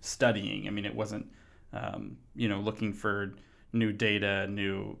new studying. I mean, it wasn't, looking for new data,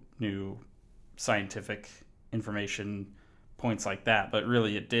 new scientific information, points like that. But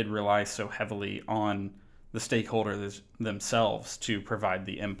really, it did rely so heavily on the stakeholders themselves to provide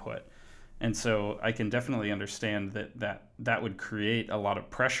the input. And so I can definitely understand that would create a lot of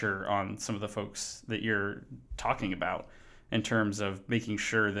pressure on some of the folks that you're talking about in terms of making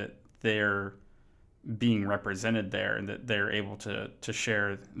sure that they're being represented there and that they're able to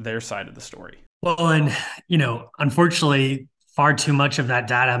share their side of the story. Well, and unfortunately, far too much of that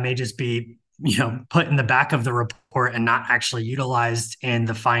data may just be put in the back of the report and not actually utilized in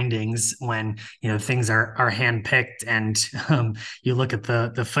the findings when things are handpicked, and you look at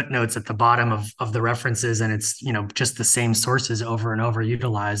the footnotes at the bottom of the references, and it's just the same sources over and over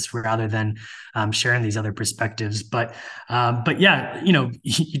utilized rather than sharing these other perspectives. But yeah,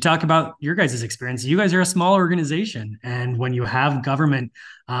 you talk about your guys' experience. You guys are a small organization, and when you have government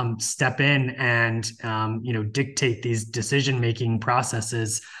step in and dictate these decision making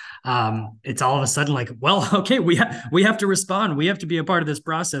processes, it's all of a sudden like, well, okay, we have to respond. We have to be a part of this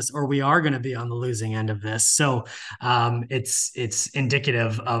process, or we are going to be on the losing end of this. So it's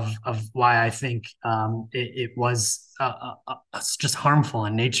indicative of why I think it was just harmful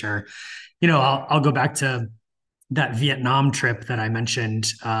in nature. I'll go back to that Vietnam trip that I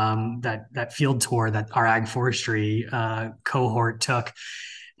mentioned, that field tour that our AgForestry cohort took.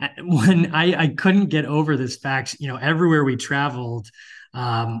 When I couldn't get over this fact, everywhere we traveled,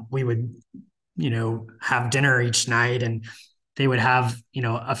 we would, have dinner each night, and they would have,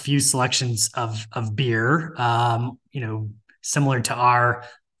 a few selections of beer, similar to our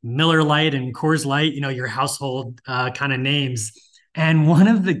Miller Lite and Coors Light, your household kind of names. And one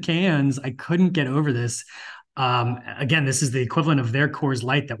of the cans, I couldn't get over this. Again, this is the equivalent of their Coors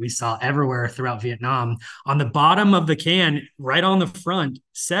Light that we saw everywhere throughout Vietnam. On the bottom of the can, right on the front,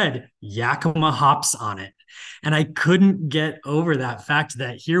 said Yakima hops on it. And I couldn't get over that fact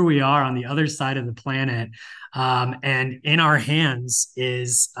that here we are on the other side of the planet. And in our hands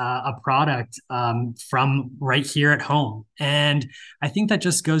is a product from right here at home. And I think that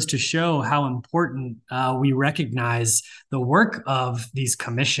just goes to show how important we recognize the work of these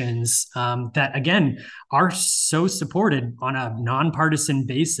commissions that, again, are so supported on a nonpartisan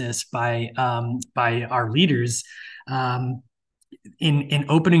basis by our leaders. In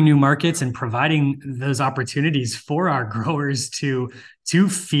opening new markets and providing those opportunities for our growers to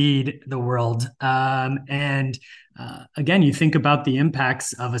feed the world. And again, you think about the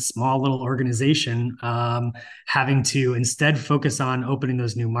impacts of a small little organization having to instead focus on opening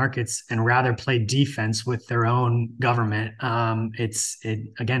those new markets and rather play defense with their own government.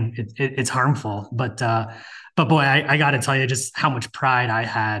 It's harmful, but boy, I got to tell you just how much pride I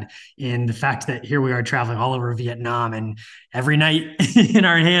had in the fact that here we are traveling all over Vietnam, and every night in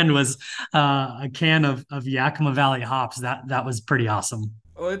our hand was a can of Yakima Valley hops. That was pretty awesome.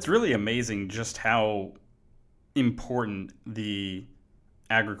 Well, it's really amazing just how important the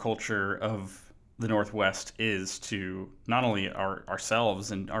agriculture of the Northwest is to not only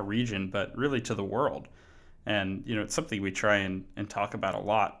ourselves and our region, but really to the world. And, it's something we try and talk about a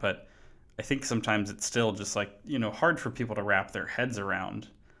lot, but I think sometimes it's still just like, hard for people to wrap their heads around.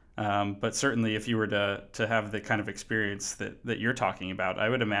 But certainly, if you were to have the kind of experience that you're talking about, I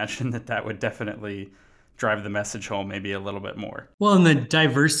would imagine that would definitely drive the message home maybe a little bit more. Well, and the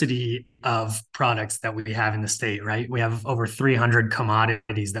diversity of products that we have in the state, right? We have over 300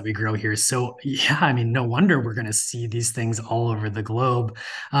 commodities that we grow here. So, yeah, I mean, no wonder we're going to see these things all over the globe.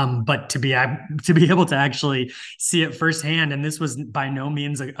 But to be able to actually see it firsthand, and this was by no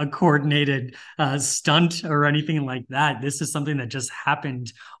means a coordinated stunt or anything like that. This is something that just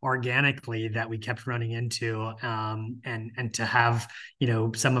happened organically that we kept running into, and to have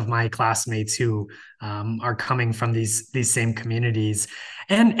some of my classmates who are coming from these same communities,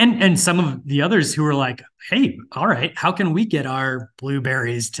 and some of the others who are like, hey, all right, how can we get our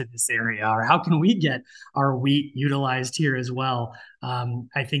blueberries to this area, or how can we get our wheat utilized here as well?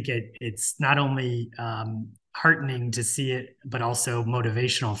 I think it's not only heartening to see it, but also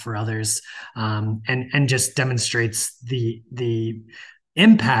motivational for others, and just demonstrates the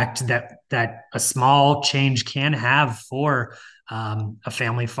impact that a small change can have for a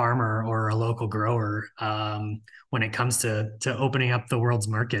family farmer or a local grower, when it comes to opening up the world's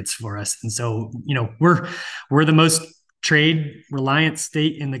markets for us. And so, we're the most trade reliant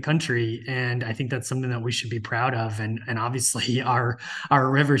state in the country, and I think that's something that we should be proud of. And obviously, our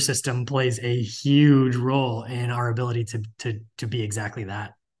river system plays a huge role in our ability to be exactly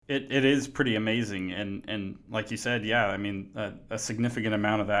that. It is pretty amazing, and like you said, yeah, I mean, a significant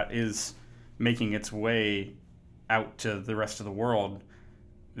amount of that is making its way out to the rest of the world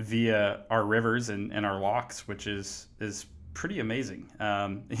via our rivers and our locks, which is pretty amazing.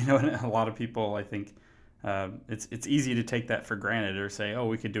 And a lot of people, I think, it's easy to take that for granted or say, oh,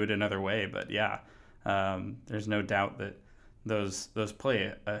 we could do it another way, but yeah, there's no doubt that those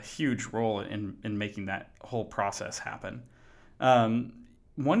play a huge role in making that whole process happen.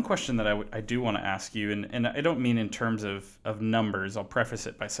 One question that I do want to ask you, and I don't mean in terms of numbers, I'll preface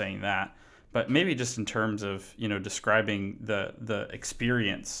it by saying that, but maybe just in terms of, describing the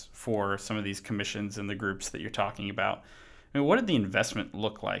experience for some of these commissions and the groups that you're talking about. I mean, what did the investment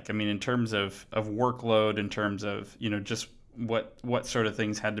look like? I mean, in terms of workload, in terms of, just what sort of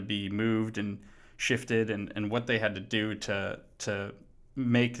things had to be moved and shifted, and what they had to do to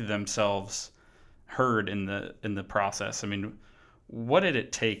make themselves heard in the process. I mean, what did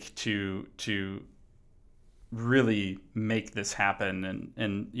it take to really make this happen?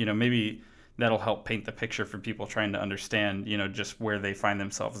 And maybe that'll help paint the picture for people trying to understand, just where they find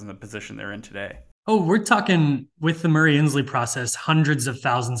themselves in the position they're in today. Oh, we're talking with the Murray-Inslee process, hundreds of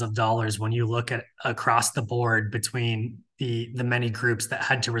thousands of dollars when you look at across the board between the many groups that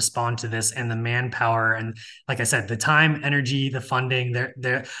had to respond to this, and the manpower, and like I said, the time, energy, the funding,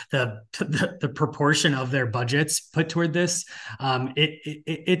 the proportion of their budgets put toward this.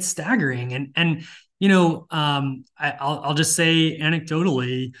 It's staggering. And I'll just say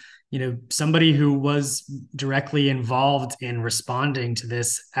anecdotally, somebody who was directly involved in responding to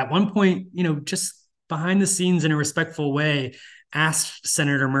this at one point, just behind the scenes in a respectful way, asked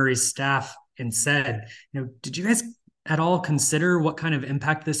Senator Murray's staff and said, did you guys at all consider what kind of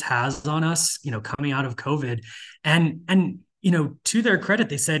impact this has on us, coming out of COVID? And to their credit,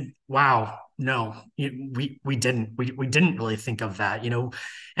 they said, wow, no, we didn't really think of that,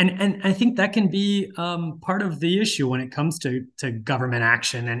 and I think that can be part of the issue when it comes to government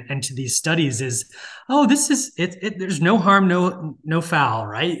action and to these studies is, oh, this is it, there's no harm, no foul,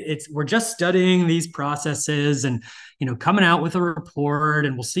 right? We're just studying these processes and coming out with a report,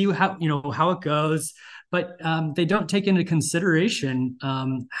 and we'll see how it goes. But they don't take into consideration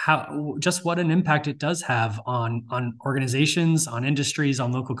how just what an impact it does have on organizations, on industries,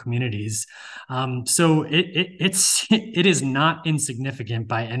 on local communities. So it is not insignificant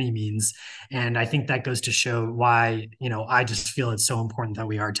by any means, and I think that goes to show why I just feel it's so important that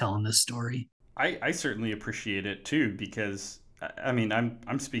we are telling this story. I certainly appreciate it too, because I mean,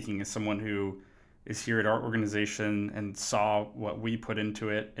 I'm speaking as someone who is here at our organization and saw what we put into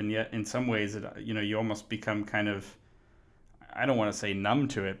it, and yet in some ways you almost become kind of, I don't want to say numb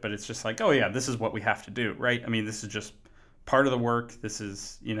to it, but it's just like, oh yeah, this is what we have to do, right? I mean, this is just part of the work. This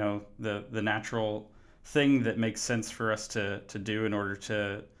is the natural thing that makes sense for us to do in order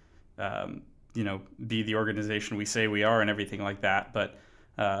to be the organization we say we are and everything like that. But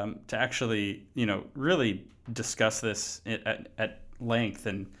to actually really discuss this at length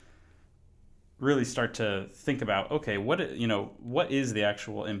and really start to think about, okay, what is the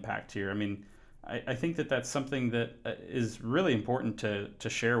actual impact here? I mean, I think that's something that is really important to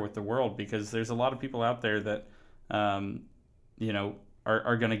share with the world, because there's a lot of people out there that are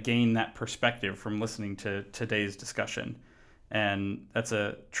going to gain that perspective from listening to today's discussion, and that's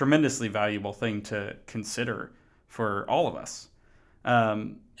a tremendously valuable thing to consider for all of us.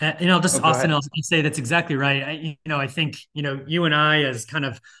 Oh, just go Austin, ahead. I'll say that's exactly right. I think, you and I as kind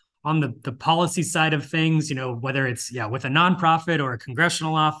of on the policy side of things, whether it's, with a nonprofit or a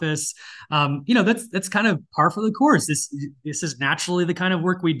congressional office, that's kind of par for the course. This is naturally the kind of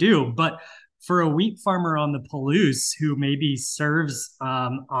work we do. But for a wheat farmer on the Palouse who maybe serves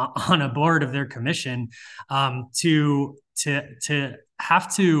on a board of their commission, to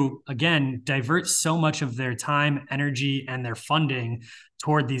have to again divert so much of their time, energy, and their funding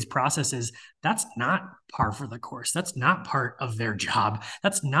toward these processes, that's not par for the course. That's not part of their job.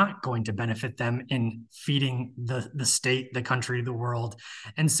 That's not going to benefit them in feeding the state, the country, the world.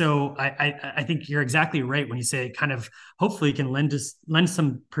 And so I think you're exactly right when you say it kind of hopefully can lend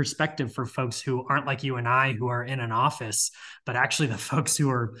some perspective for folks who aren't like you and I who are in an office, but actually the folks who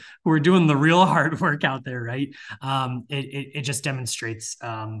are doing the real hard work out there, right? It just demonstrates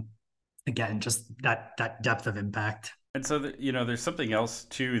again just that depth of impact. And so, there's something else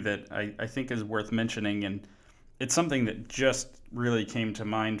too that I think is worth mentioning, and it's something that just really came to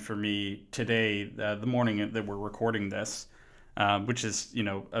mind for me today, the morning that we're recording this, which is,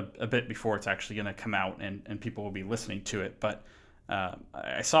 a bit before it's actually going to come out and people will be listening to it. But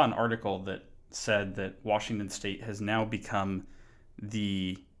I saw an article that said that Washington State has now become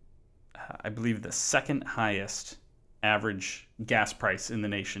I believe, the second highest average gas price in the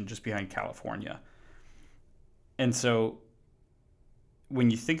nation, just behind California. And so when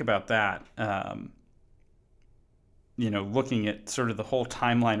you think about that, looking at sort of the whole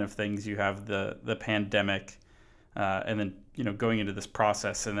timeline of things, you have the pandemic, and then, going into this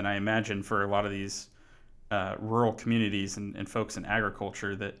process. And then I imagine for a lot of these rural communities and folks in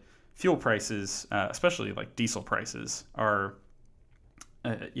agriculture that fuel prices, especially like diesel prices, are,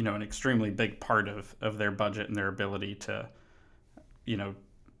 an extremely big part of their budget and their ability to,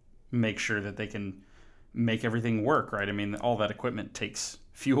 make sure that they can make everything work, right? I mean, all that equipment takes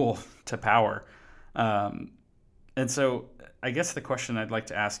fuel to power. And so I guess the question I'd like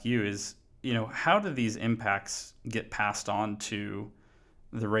to ask you is, how do these impacts get passed on to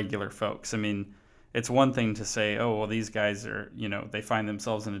the regular folks? I mean, it's one thing to say, oh, well, these guys are, they find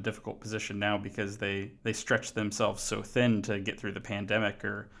themselves in a difficult position now because they stretched themselves so thin to get through the pandemic,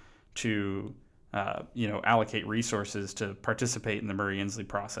 or to, allocate resources to participate in the Murray-Inslee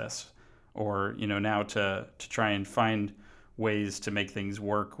process, or, now to try and find ways to make things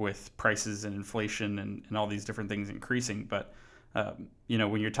work with prices and inflation and all these different things increasing. But,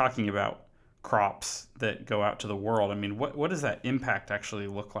 when you're talking about crops that go out to the world, I mean, what does that impact actually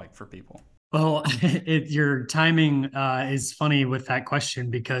look like for people? Well, your timing is funny with that question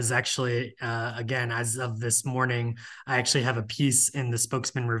because actually, again, as of this morning, I actually have a piece in the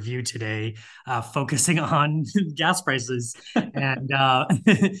Spokesman Review today focusing on gas prices and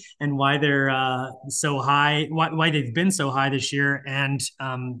and why they're so high, why they've been so high this year, and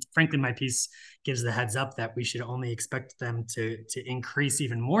frankly, my piece gives the heads up that we should only expect them to increase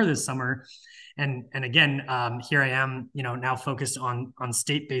even more this summer. And again, here I am, now focused on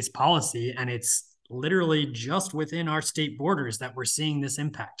state-based policy, and it's literally just within our state borders that we're seeing this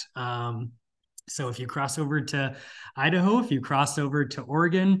impact. So if you cross over to Idaho, if you cross over to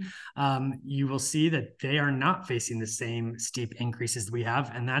Oregon, you will see that they are not facing the same steep increases we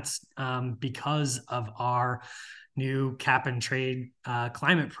have, and that's because of our new cap and trade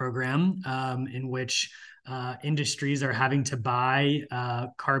climate program, in which industries are having to buy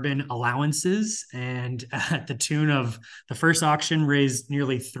carbon allowances, and at the tune of the first auction raised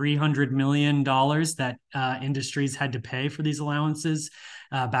nearly $300 million that industries had to pay for these allowances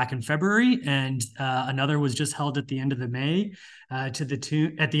back in February, and another was just held at the end of May, excuse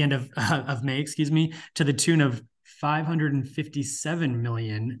me, to the tune of 557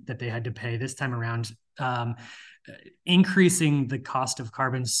 million that they had to pay this time around. Increasing the cost of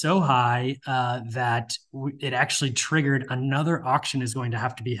carbon so high that it actually triggered another auction is going to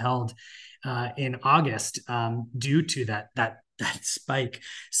have to be held in August due to that spike.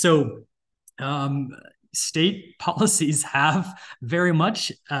 So state policies have very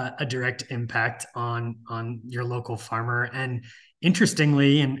much a direct impact on your local farmer. And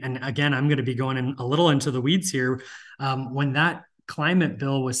interestingly, and again, I'm going to be going in a little into the weeds here, when that climate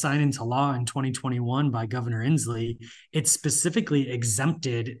bill was signed into law in 2021 by Governor Inslee, it specifically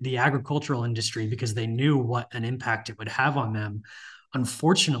exempted the agricultural industry because they knew what an impact it would have on them.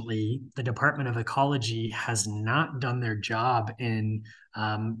 Unfortunately, the Department of Ecology has not done their job in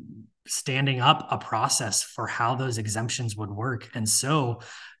standing up a process for how those exemptions would work. And so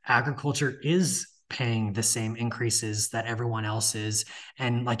agriculture is paying the same increases that everyone else is.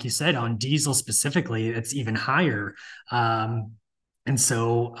 And like you said, on diesel specifically, it's even higher. And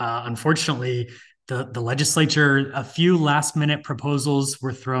so, unfortunately, the legislature, a few last minute proposals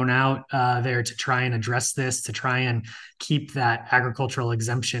were thrown out there to try and address this, to try and keep that agricultural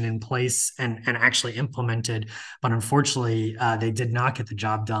exemption in place and actually implemented. But unfortunately, they did not get the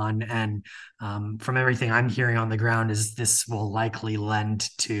job done. And from everything I'm hearing on the ground, is this will likely lend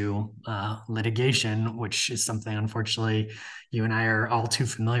to litigation, which is something, unfortunately, you and I are all too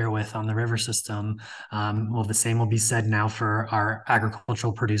familiar with on the river system. Well, the same will be said now for our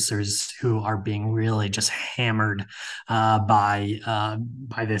agricultural producers who are being really just hammered by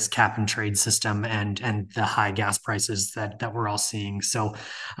this cap and trade system and the high gas prices that we're all seeing. So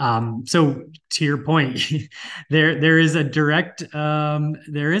to your point, there is a direct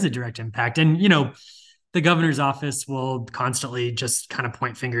impact, and the governor's office will constantly just kind of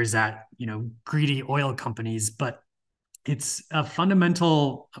point fingers at greedy oil companies, but it's a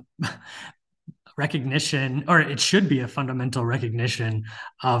fundamental recognition, or it should be a fundamental recognition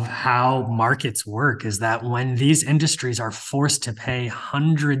of how markets work, is that when these industries are forced to pay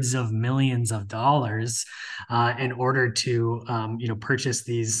hundreds of millions of dollars in order to purchase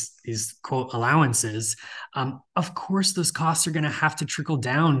these quote allowances, of course those costs are going to have to trickle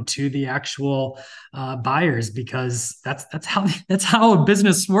down to the actual buyers, because that's how a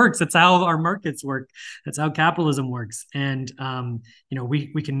business works. That's how our markets work. That's how capitalism works. And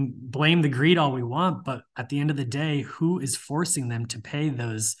we can blame the greed all we want, but at the end of the day, who is forcing them to pay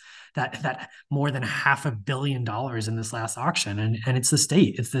that more than $500 million in this last auction? And it's the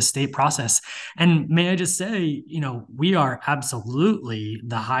state. It's the state process. And may I just say, we are absolutely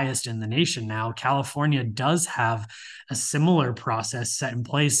the highest in the nation now. California does have a similar process set in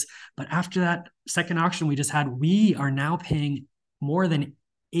place, but after that second auction we just had, we are now paying more than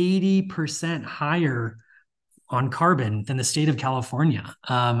 80% higher on carbon than the state of California,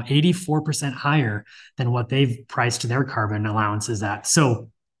 84% higher than what they've priced their carbon allowances at. So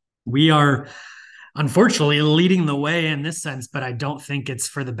we are unfortunately leading the way in this sense, but I don't think it's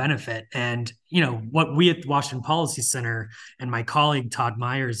for the benefit. And what we at the Washington Policy Center and my colleague Todd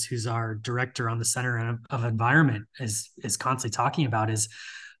Myers, who's our director on the Center of Environment, is constantly talking about is,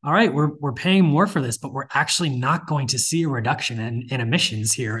 all right, we're paying more for this, but we're actually not going to see a reduction in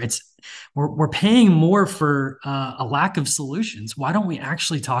emissions here. We're paying more for a lack of solutions. Why don't we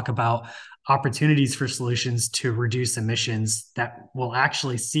actually talk about opportunities for solutions to reduce emissions that will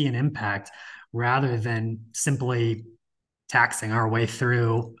actually see an impact, rather than simply taxing our way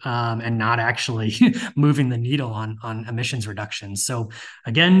through and not actually moving the needle on emissions reductions? So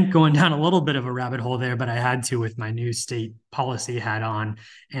again, going down a little bit of a rabbit hole there, but I had to with my new state policy hat on.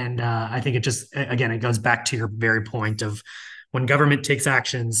 And I think it goes back to your very point of, when government takes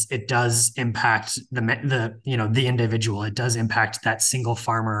actions, it does impact the individual. It does impact that single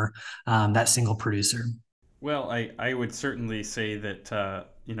farmer, that single producer. Well, I would certainly say that,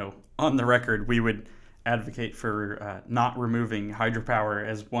 on the record, we would advocate for not removing hydropower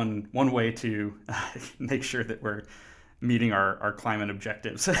as one way to make sure that we're meeting our climate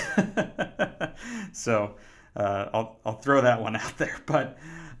objectives. So I'll throw that one out there. But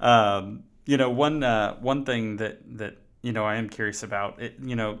one thing that I am curious about, it,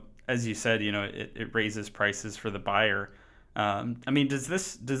 as you said, it raises prices for the buyer. Does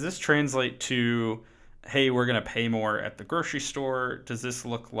this translate to, hey, we're going to pay more at the grocery store? Does this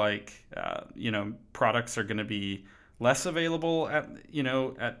look like, products are going to be less available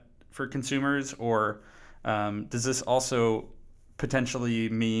for consumers? Or does this also potentially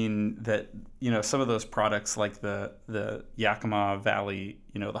mean that, some of those products like the Yakima Valley,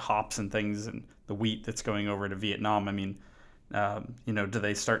 the hops and things and the wheat that's going over to Vietnam, do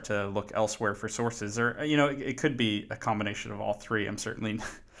they start to look elsewhere for sources? Or, it could be a combination of all three. I'm certainly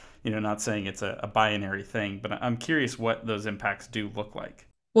not saying it's a binary thing, but I'm curious what those impacts do look like.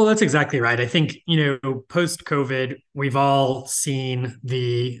 Well, that's exactly right. I think, post-COVID, we've all seen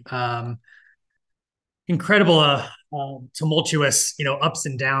the incredible, tumultuous, ups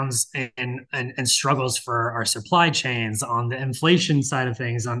and downs and struggles for our supply chains on the inflation side of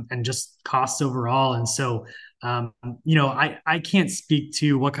things, and just costs overall. And so, I can't speak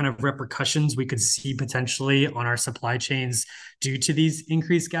to what kind of repercussions we could see potentially on our supply chains due to these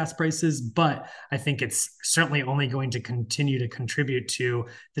increased gas prices, but I think it's certainly only going to continue to contribute to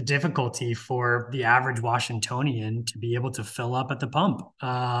the difficulty for the average Washingtonian to be able to fill up at the pump,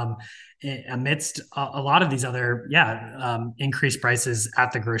 amidst a lot of these other, increased prices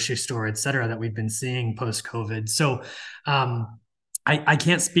at the grocery store, et cetera, that we've been seeing post-COVID. So, I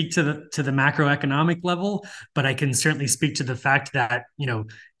can't speak to the macroeconomic level, but I can certainly speak to the fact that,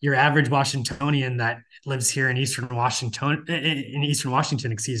 your average Washingtonian that lives here in Eastern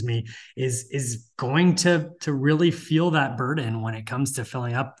Washington, excuse me, is going to really feel that burden when it comes to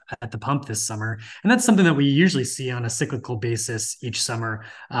filling up at the pump this summer. And that's something that we usually see on a cyclical basis each summer.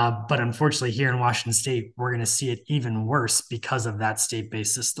 But unfortunately, here in Washington State, we're going to see it even worse because of that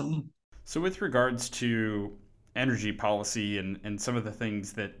state-based system. So, with regards to energy policy and some of the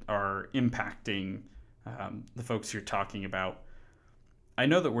things that are impacting the folks you're talking about, I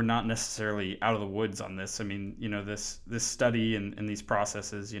know that we're not necessarily out of the woods on this. I mean, this study and these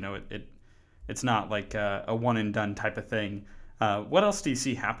processes, it's not like a one and done type of thing. What else do you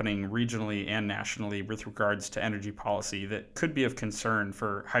see happening regionally and nationally with regards to energy policy that could be of concern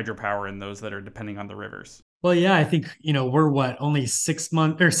for hydropower and those that are depending on the rivers? Well, yeah, I think, we're only 6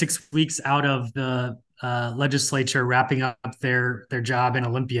 months or 6 weeks out of the legislature wrapping up their job in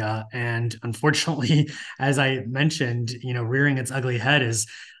Olympia. And unfortunately, as I mentioned, rearing its ugly head is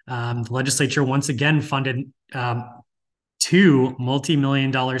the legislature once again funded two multi-million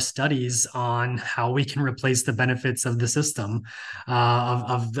dollar studies on how we can replace the benefits of the system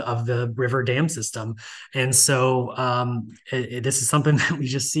of the river dam system. And so this is something that we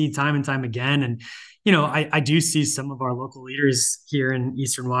just see time and time again. And I do see some of our local leaders here in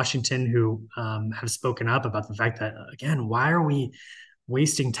Eastern Washington who have spoken up about the fact that, again, why are we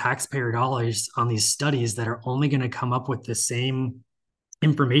wasting taxpayer dollars on these studies that are only going to come up with the same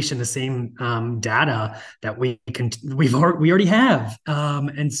information, the same data that we already have.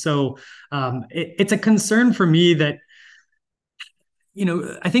 And so it's a concern for me that,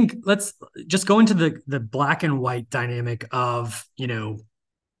 I think let's just go into the black and white dynamic of,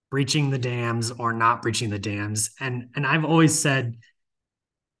 breaching the dams or not breaching the dams. And I've always said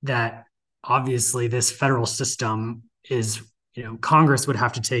that obviously this federal system is, Congress would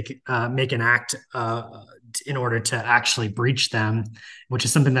have to make an act in order to actually breach them, which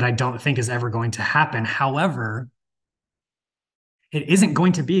is something that I don't think is ever going to happen. However, it isn't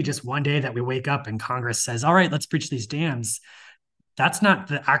going to be just one day that we wake up and Congress says, all right, let's breach these dams. That's not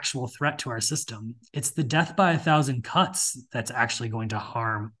the actual threat to our system. It's the death by 1,000 cuts that's actually going to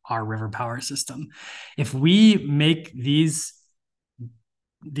harm our river power system. If we make these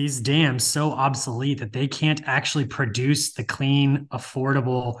dams so obsolete that they can't actually produce the clean,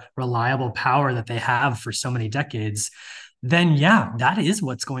 affordable, reliable power that they have for so many decades, then yeah, that is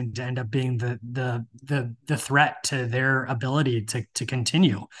what's going to end up being the threat to their ability to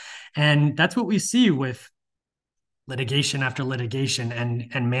continue. And that's what we see with litigation after litigation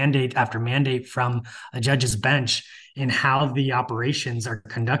and mandate after mandate from a judge's bench in how the operations are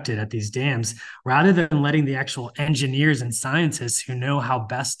conducted at these dams, rather than letting the actual engineers and scientists who know how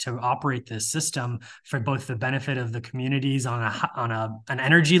best to operate this system for both the benefit of the communities on an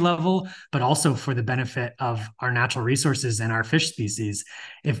energy level, but also for the benefit of our natural resources and our fish species.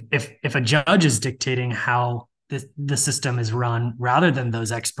 If a judge is dictating how the system is run rather than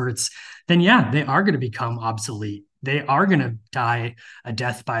those experts, then yeah, they are going to become obsolete. They are going to die a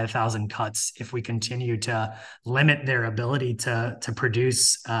death by 1,000 cuts if we continue to limit their ability to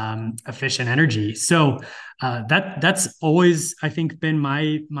produce efficient energy. So that's always, I think, been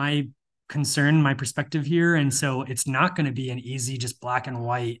my concern, my perspective here. And so it's not going to be an easy, just black and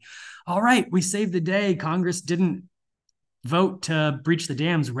white. All right, we saved the day. Congress didn't vote to breach the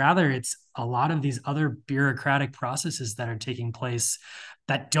dams. Rather, it's a lot of these other bureaucratic processes that are taking place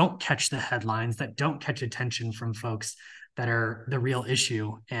that don't catch the headlines, that don't catch attention from folks, that are the real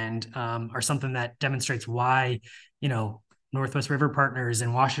issue, and are something that demonstrates why, Northwest River Partners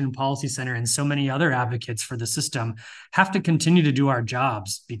and Washington Policy Center and so many other advocates for the system have to continue to do our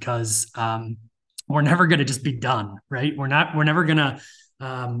jobs, because we're never going to just be done, right? We're never going to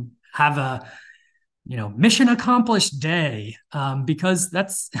have a mission accomplished day, because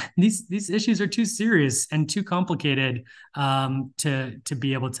these issues are too serious and too complicated to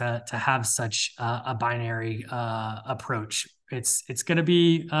be able to have such a binary approach. It's going to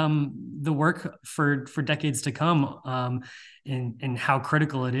be the work for decades to come, in how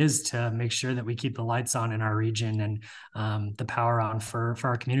critical it is to make sure that we keep the lights on in our region and the power on for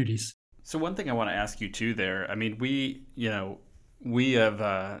our communities. So one thing I want to ask you too there, I mean, we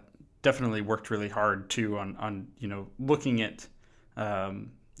have definitely worked really hard too on looking at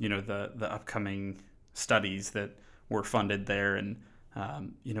the upcoming studies that were funded there, and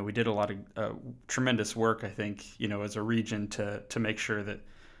we did a lot of tremendous work, I think, as a region to make sure that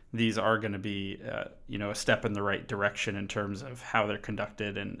these are going to be a step in the right direction in terms of how they're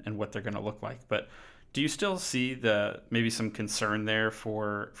conducted and what they're going to look like. But do you still see maybe some concern there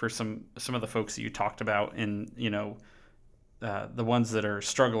for some of the folks that you talked about in the ones that are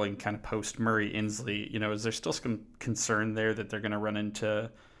struggling kind of post Murray-Inslee, is there still some concern there that they're going to run into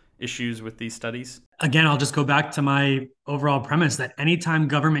issues with these studies? Again, I'll just go back to my overall premise that anytime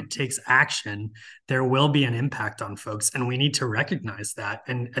government takes action, there will be an impact on folks, and we need to recognize that.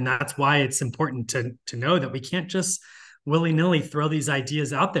 And that's why it's important to know that we can't just willy-nilly throw these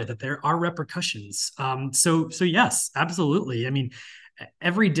ideas out there, that there are repercussions. So yes, absolutely. I mean,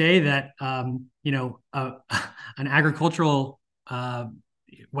 every day that an agricultural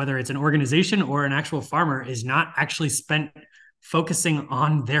whether it's an organization or an actual farmer is not actually spent focusing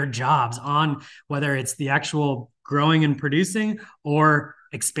on their jobs, on whether it's the actual growing and producing or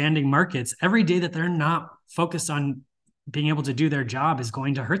expanding markets, every day that they're not focused on being able to do their job is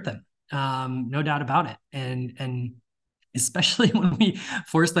going to hurt them. No doubt about it. And especially when we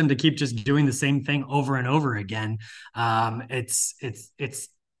force them to keep just doing the same thing over and over again, it's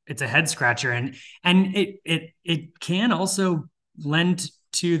a head scratcher, and it can also lend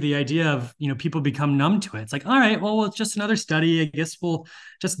to the idea of people become numb to it. It's like, all right, well, it's just another study. I guess we'll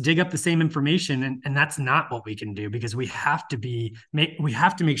just dig up the same information, and that's not what we can do, because we have to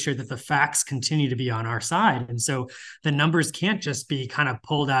make sure that the facts continue to be on our side. And so the numbers can't just be kind of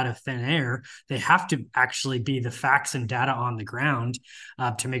pulled out of thin air. They have to actually be the facts and data on the ground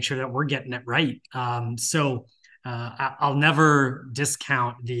to make sure that we're getting it right. I'll never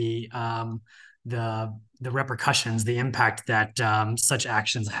discount the repercussions, the impact that such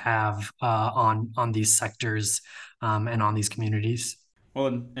actions have on these sectors and on these communities.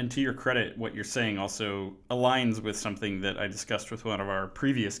 Well, and to your credit, what you're saying also aligns with something that I discussed with one of our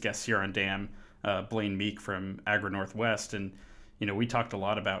previous guests here on DAM, Blaine Meek from Agri Northwest, and we talked a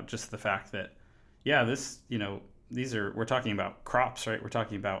lot about just the fact that, yeah, we're talking about crops, right? We're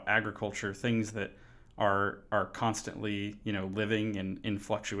talking about agriculture, things that are constantly living in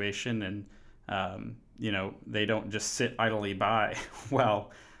fluctuation, and they don't just sit idly by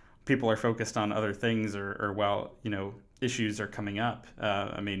while people are focused on other things, or while issues are coming up.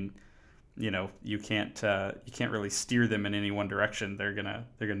 You can't really steer them in any one direction. They're gonna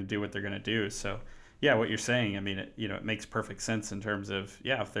do what they're gonna do. So yeah, what you're saying, it makes perfect sense in terms of,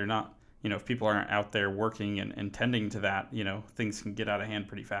 yeah, if they're not, if people aren't out there working and tending to that, things can get out of hand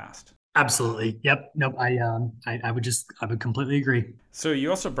pretty fast. Absolutely. Yep. Nope. I would completely agree. So you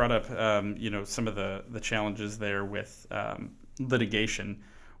also brought up, some of the challenges there with litigation,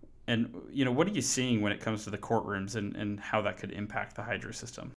 and what are you seeing when it comes to the courtrooms and how that could impact the hydro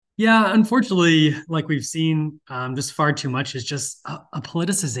system? Yeah, unfortunately, like we've seen just far too much, is just a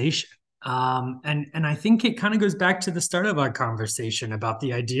politicization. And I think it kind of goes back to the start of our conversation about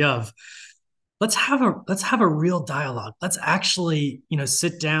the idea of let's have a real dialogue. Let's actually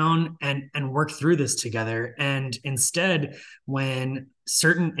sit down and work through this together. And instead, when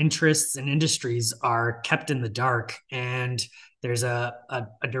certain interests and industries are kept in the dark, and there's a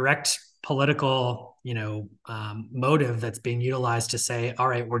direct political motive that's being utilized to say, all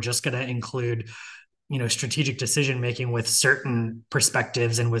right, we're just going to include strategic decision making with certain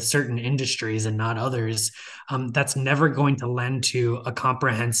perspectives and with certain industries and not others, that's never going to lend to a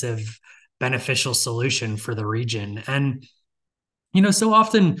comprehensive, beneficial solution for the region. And so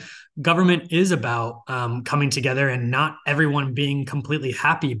often government is about coming together and not everyone being completely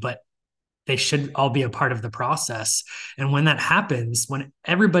happy, but they should all be a part of the process. And when that happens, when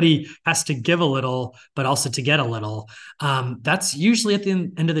everybody has to give a little, but also to get a little, that's usually at the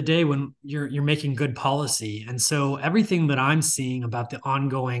end of the day when you're making good policy. And so everything that I'm seeing about the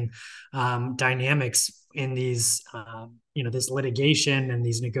ongoing dynamics in these, this litigation and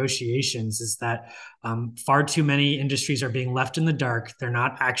these negotiations is that far too many industries are being left in the dark. They're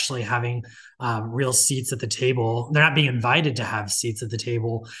not actually having real seats at the table. They're not being invited to have seats at the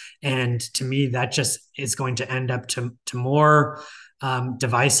table. And to me, that just is going to end up to more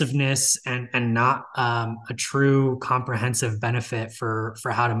divisiveness and not a true comprehensive benefit for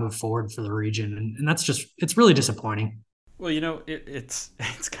how to move forward for the region. And that's it's really disappointing. Well, it's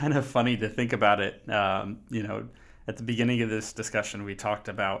kind of funny to think about it. At the beginning of this discussion, we talked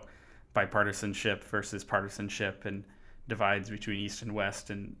about bipartisanship versus partisanship and divides between East and West.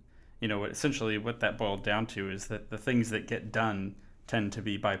 And, essentially what that boiled down to is that the things that get done tend to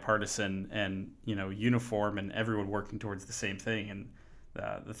be bipartisan and, uniform and everyone working towards the same thing. And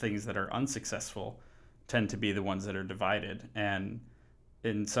the things that are unsuccessful tend to be the ones that are divided. And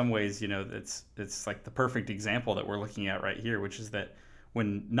in some ways, it's like the perfect example that we're looking at right here, which is that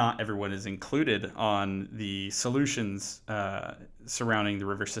when not everyone is included on the solutions surrounding the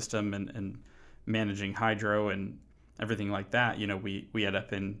river system and managing hydro and everything like that, we end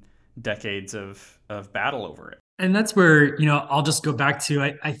up in decades of battle over it. And that's where, I'll just go back to,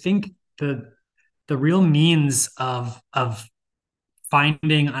 I think the the real means of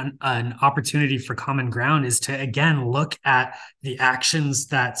finding an opportunity for common ground is to again look at the actions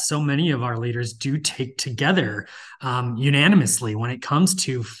that so many of our leaders do take together unanimously when it comes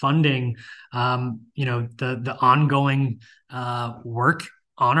to funding the ongoing work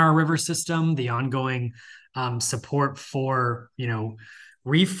on our river system, the ongoing support for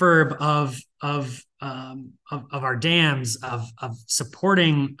refurb of our dams, of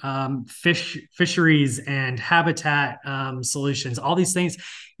supporting fisheries and habitat solutions, all these things.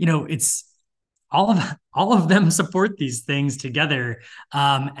 It's all of them support these things together,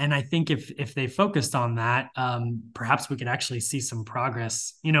 and I think if they focused on that, perhaps we could actually see some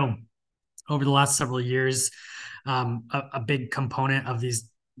progress. Over the last several years, a big component of these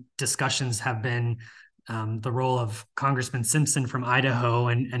discussions have been the role of Congressman Simpson from Idaho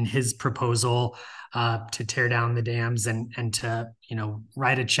and his proposal to tear down the dams and to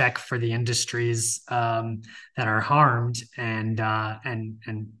write a check for the industries that are harmed and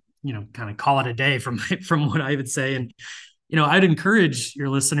kind of call it a day from what I would say. And I'd encourage your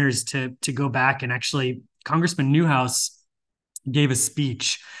listeners to go back and actually, Congressman Newhouse gave a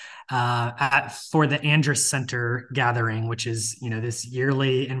speech for the Andrus Center gathering, which is this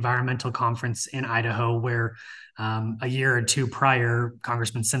yearly environmental conference in Idaho, where a year or two prior,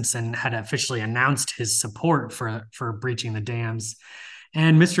 Congressman Simpson had officially announced his support for breaching the dams.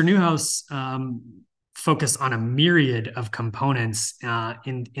 And Mr. Newhouse focused on a myriad of components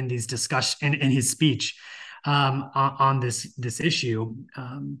in these discussion in his speech on this issue.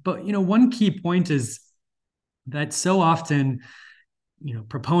 But one key point is that so often,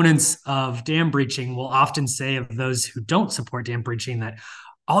 proponents of dam breaching will often say of those who don't support dam breaching that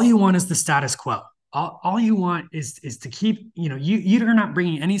all you want is the status quo. All you want is to keep, you're not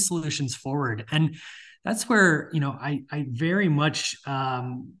bringing any solutions forward. And that's where, I very much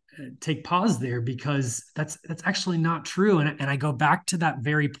take pause there, because that's actually not true. And I go back to that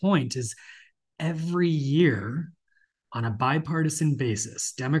very point is every year on a bipartisan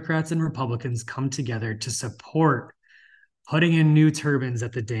basis, Democrats and Republicans come together to support putting in new turbines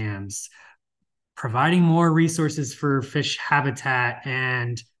at the dams, providing more resources for fish habitat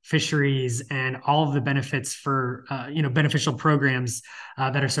and fisheries, and all of the benefits for beneficial programs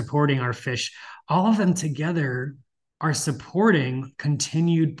that are supporting our fish. All of them together are supporting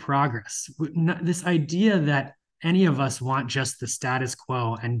continued progress. This idea that any of us want just the status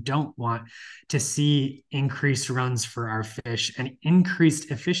quo and don't want to see increased runs for our fish and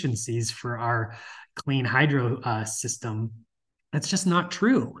increased efficiencies for our clean hydro system, that's just not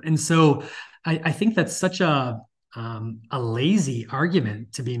true. And so I think that's such a lazy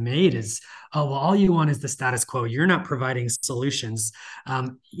argument to be made is, oh, well, all you want is the status quo. You're not providing solutions.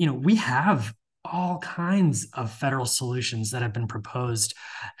 We have all kinds of federal solutions that have been proposed.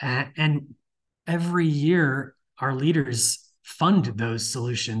 And every year, our leaders fund those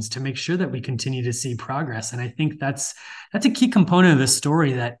solutions to make sure that we continue to see progress. And I think that's a key component of the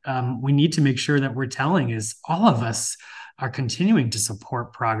story that we need to make sure that we're telling is all of us are continuing to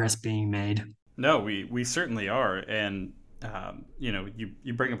support progress being made. No, we certainly are. And,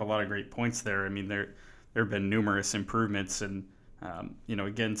 you bring up a lot of great points there. I mean, there have been numerous improvements. And,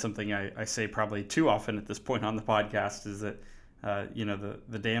 again, something I say probably too often at this point on the podcast is that,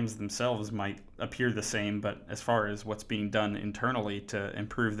 the dams themselves might appear the same, but as far as what's being done internally to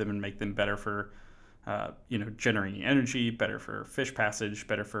improve them and make them better for, generating energy, better for fish passage,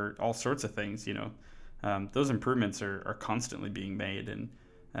 better for all sorts of things, those improvements are constantly being made. And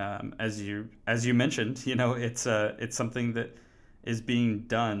as you mentioned, it's something that is being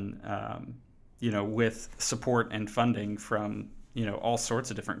done, with support and funding from, all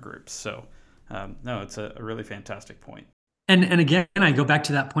sorts of different groups. So, no, it's a really fantastic point. And again, I go back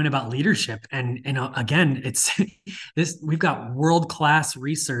to that point about leadership. And again, it's this. We've got world-class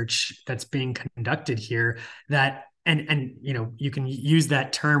research that's being conducted here. That and you can use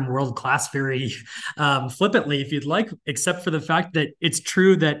that term world-class very flippantly if you'd like, except for the fact that it's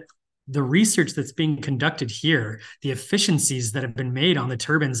true that the research that's being conducted here, the efficiencies that have been made on the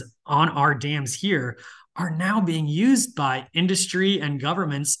turbines on our dams here, are now being used by industry and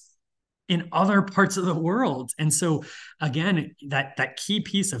governments in other parts of the world. And so again, that key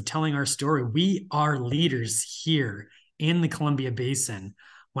piece of telling our story, we are leaders here in the Columbia Basin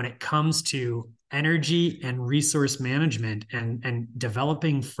when it comes to energy and resource management and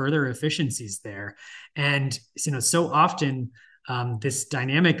developing further efficiencies there. And so often this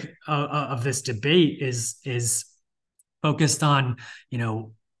dynamic of this debate is focused on,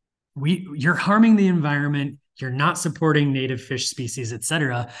 you're harming the environment, you're not supporting native fish species, et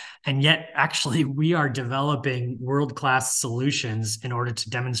cetera. And yet, actually, we are developing world-class solutions in order to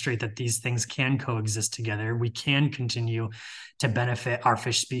demonstrate that these things can coexist together. We can continue to benefit our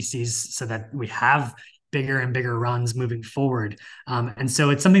fish species so that we have bigger and bigger runs moving forward. And so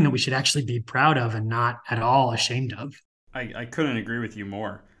it's something that we should actually be proud of and not at all ashamed of. I couldn't agree with you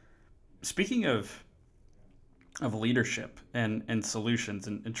more. Speaking of leadership and solutions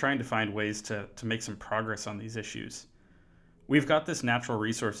and trying to find ways to make some progress on these issues, we've got this Natural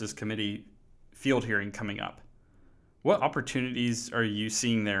Resources Committee field hearing coming up. What opportunities are you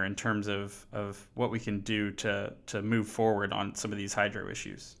seeing there in terms of what we can do to move forward on some of these hydro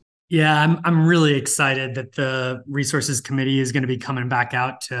issues? Yeah, I'm really excited that the Resources Committee is going to be coming back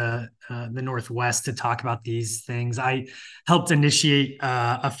out to the Northwest to talk about these things. I helped initiate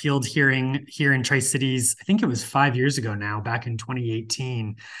a field hearing here in Tri-Cities. I think it was 5 years ago now, back in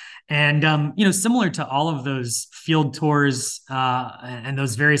 2018. And similar to all of those field tours and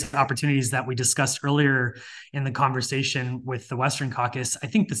those various opportunities that we discussed earlier in the conversation with the Western Caucus, I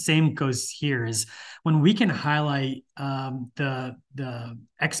think the same goes here. Is when we can highlight the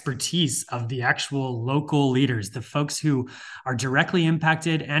expertise of the actual local leaders, the folks who are directly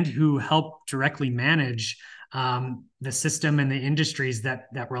impacted and who help directly manage the system and the industries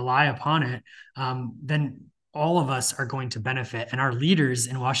that rely upon it, then all of us are going to benefit, and our leaders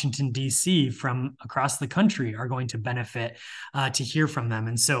in Washington, D.C. from across the country are going to benefit to hear from them.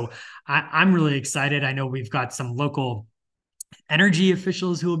 And so I'm really excited. I know we've got some local energy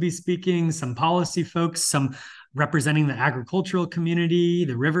officials who will be speaking, some policy folks, some representing the agricultural community,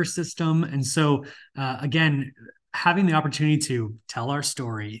 the river system. And so, again, having the opportunity to tell our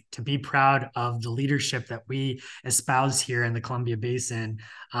story, to be proud of the leadership that we espouse here in the Columbia Basin,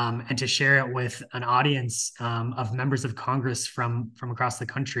 and to share it with an audience of members of Congress from across the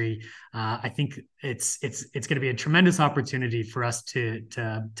country, I think it's going to be a tremendous opportunity for us to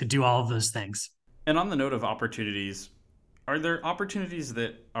do all of those things. And on the note of opportunities, are there opportunities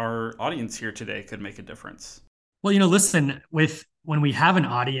that our audience here today could make a difference? Well, listen, when we have an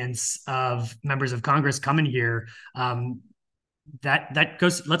audience of members of Congress coming here, that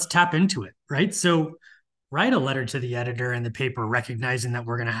goes, let's tap into it, right? So write a letter to the editor and the paper recognizing that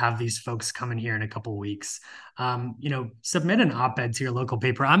we're going to have these folks coming here in a couple of weeks. Submit an op-ed to your local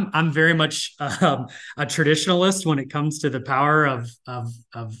paper. I'm very much a traditionalist when it comes to the power of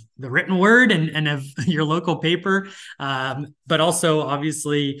the written word and of your local paper, but also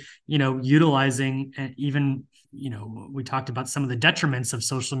obviously utilizing and even we talked about some of the detriments of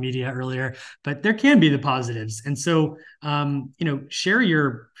social media earlier, but there can be the positives. And so, share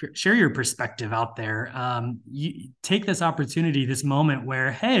your perspective out there. You take this opportunity, this moment where,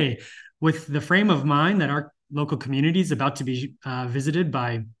 hey, with the frame of mind that our local community is about to be visited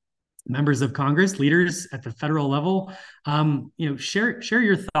by members of Congress, leaders at the federal level, share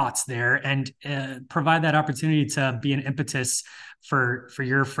your thoughts there and provide that opportunity to be an impetus for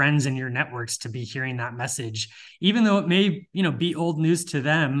your friends and your networks to be hearing that message, even though it may be old news to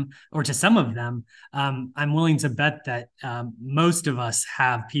them or to some of them. I'm willing to bet that most of us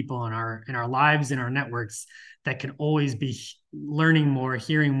have people in our lives, in our networks, that can always be learning more,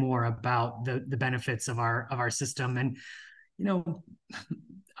 hearing more about the benefits of our system. And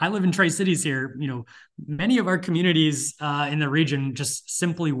I live in Tri-Cities here. Many of our communities in the region just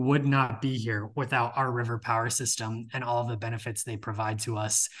simply would not be here without our river power system and all of the benefits they provide to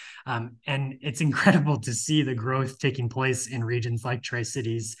us. And it's incredible to see the growth taking place in regions like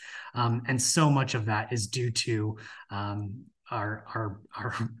Tri-Cities. And so much of that is due to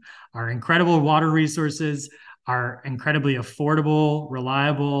our incredible water resources, our incredibly affordable,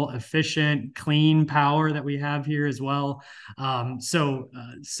 reliable, efficient, clean power that we have here as well. So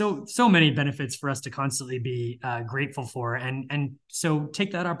many benefits for us to constantly be grateful for, and so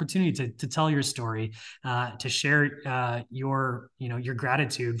take that opportunity to tell your story, to share your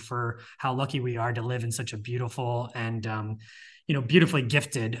gratitude for how lucky we are to live in such a beautiful and beautifully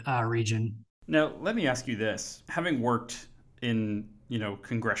gifted region. Now, let me ask you this: having worked in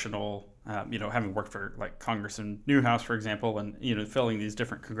congressional. Having worked for like Congressman Newhouse, for example, and filling these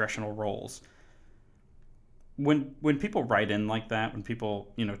different congressional roles, when people write in like that, when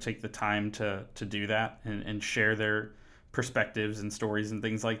people take the time to do that and share their perspectives and stories and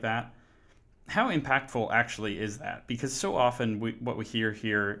things like that, how impactful actually is that? Because so often what we hear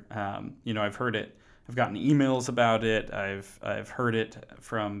here, I've heard it, I've gotten emails about it, I've heard it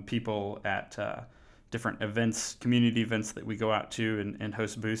from people at different events, community events that we go out to and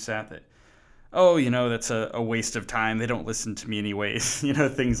host booths at, that, that's a waste of time. They don't listen to me anyways,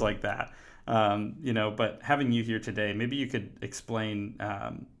 things like that. But having you here today, maybe you could explain,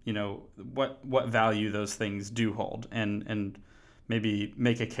 what value those things do hold, and maybe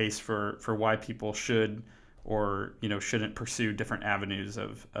make a case for why people should or shouldn't pursue different avenues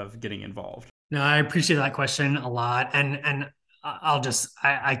of getting involved. No, I appreciate that question a lot. And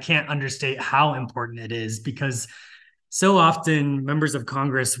I can't understate how important it is, because so often members of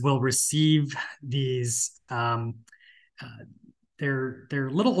Congress will receive these uh, they're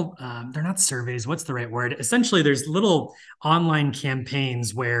little they're not surveys, what's the right word, essentially there's little online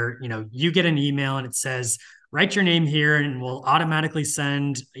campaigns where you get an email and it says write your name here and we'll automatically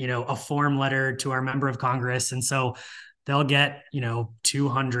send a form letter to our member of Congress. And so they'll get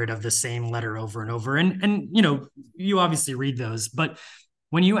 200 of the same letter over and over, and you obviously read those, but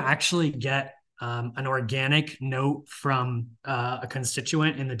when you actually get an organic note from a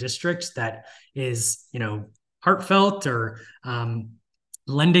constituent in the district that is heartfelt, or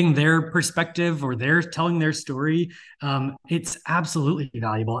lending their perspective, or they're telling their story, it's absolutely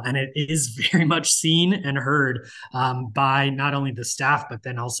valuable, and it is very much seen and heard by not only the staff but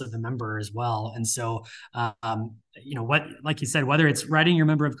then also the member as well. And so what, like you said, whether it's writing your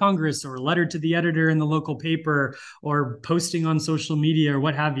member of Congress or a letter to the editor in the local paper or posting on social media or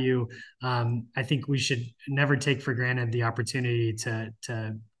what have you, I think we should never take for granted the opportunity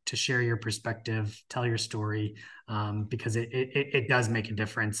to share your perspective, tell your story, because it does make a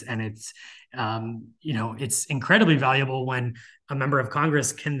difference. And it's incredibly valuable when a member of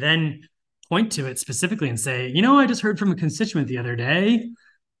Congress can then point to it specifically and say, I just heard from a constituent the other day,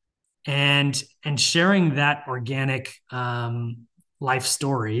 and sharing that organic life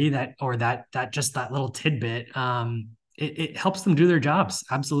story, that little tidbit, it helps them do their jobs.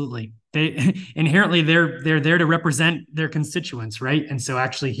 Absolutely. They inherently they're there to represent their constituents, right? And so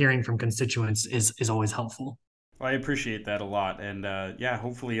actually hearing from constituents is always helpful. Well, I appreciate that a lot, and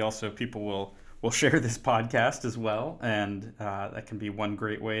hopefully also people will share this podcast as well, and that can be one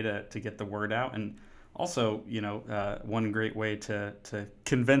great way to get the word out, and also one great way to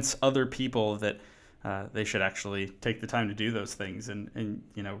convince other people that they should actually take the time to do those things, and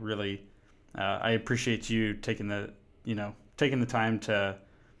really I appreciate you taking the time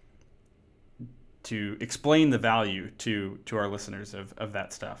to explain the value to our listeners of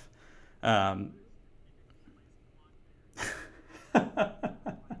that stuff.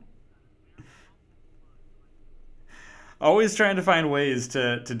 Always trying to find ways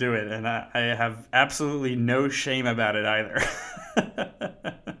to do it, and I have absolutely no shame about it either.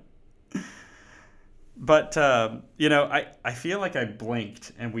 But I feel like I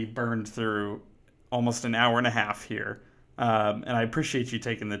blinked and we burned through almost an hour and a half here. And I appreciate you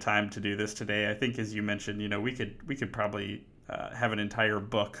taking the time to do this today. I think, as you mentioned, we could probably have an entire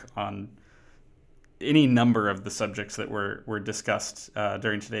book on any number of the subjects that were discussed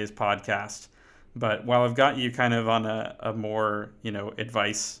during today's podcast. But while I've got you kind of on a more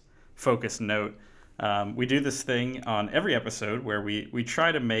advice focused note, we do this thing on every episode where we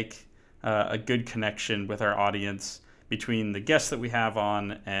try to make a good connection with our audience between the guests that we have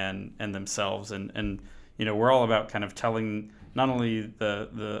on and themselves, and we're all about kind of telling not only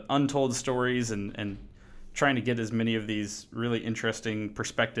the untold stories and trying to get as many of these really interesting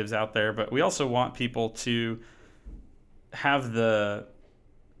perspectives out there, but we also want people to have the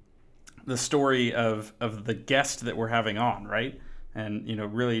story of the guest that we're having on, right? And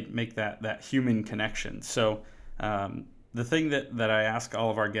really make that human connection. So the thing that I ask all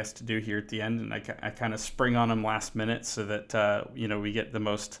of our guests to do here at the end, and I kind of spring on them last minute so that we get the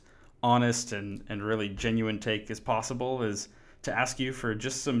most honest and really genuine take as possible, is to ask you for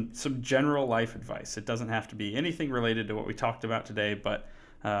just some general life advice. It doesn't have to be anything related to what we talked about today, but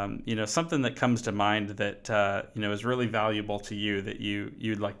something that comes to mind that is really valuable to you, that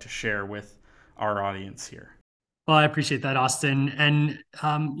you'd like to share with our audience here. Well, I appreciate that, Austin. And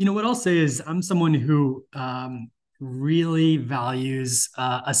what I'll say is I'm someone who really values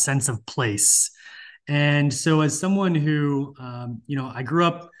a sense of place. And so as someone who I grew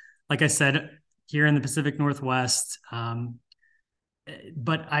up, like I said, here in the Pacific Northwest,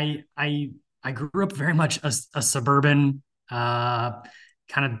 but I grew up very much a suburban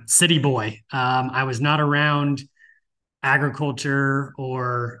kind of city boy. I was not around agriculture,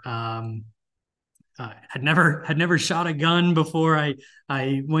 or had never shot a gun before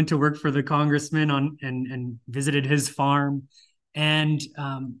I went to work for the congressman and visited his farm. And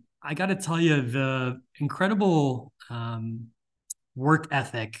I got to tell you, the incredible work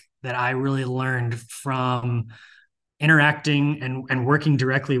ethic that I really learned from interacting and working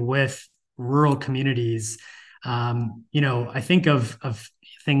directly with rural communities. I think of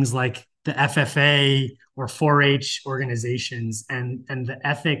things like the FFA or 4-H organizations and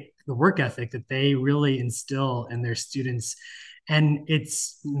the work ethic that they really instill in their students. And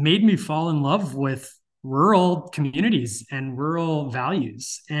it's made me fall in love with rural communities and rural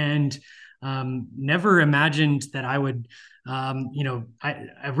values. And never imagined that I would, I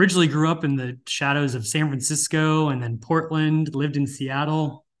originally grew up in the shadows of San Francisco and then Portland, lived in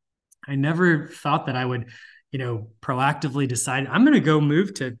Seattle. I never thought that I would, proactively decide I'm going to go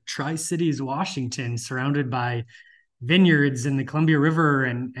move to Tri-Cities, Washington, surrounded by vineyards and the Columbia River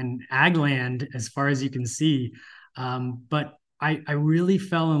and ag land as far as you can see. But I really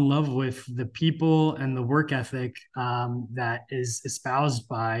fell in love with the people and the work ethic that is espoused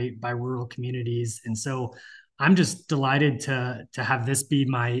by rural communities. And so I'm just delighted to have this be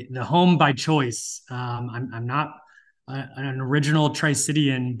the home by choice. I'm not an original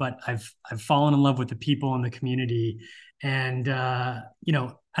Tri-Citian, but I've fallen in love with the people in the community. And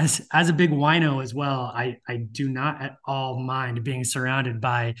as a big wino as well, I do not at all mind being surrounded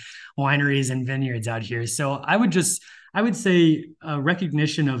by wineries and vineyards out here. So I would say a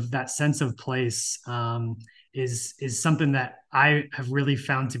recognition of that sense of place is something that I have really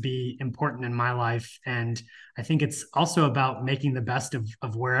found to be important in my life. And I think it's also about making the best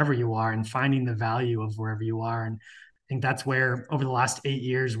of wherever you are and finding the value of wherever you are. And I think that's where, over the last 8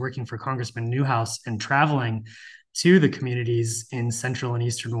 years working for Congressman Newhouse and traveling to the communities in central and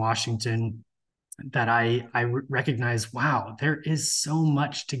eastern Washington, that I recognize, wow, there is so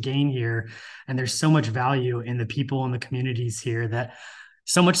much to gain here, and there's so much value in the people and the communities here, that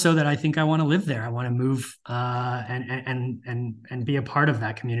so much so that I think I want to live there. I want to move and be a part of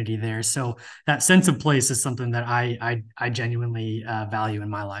that community there. So that sense of place is something that I genuinely value in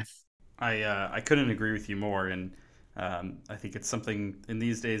my life. I couldn't agree with you more, and I think it's something in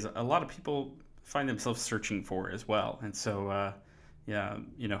these days a lot of people find themselves searching for as well. And so,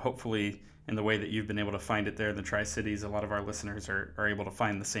 hopefully in the way that you've been able to find it there in the Tri-Cities, a lot of our listeners are able to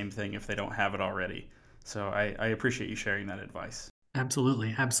find the same thing if they don't have it already. So I appreciate you sharing that advice.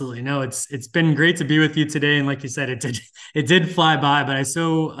 Absolutely, absolutely. No, it's been great to be with you today, and like you said, it did fly by, but I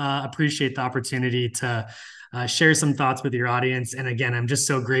so appreciate the opportunity to share some thoughts with your audience. And again, I'm just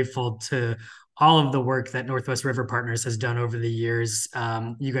so grateful to all of the work that Northwest River Partners has done over the years.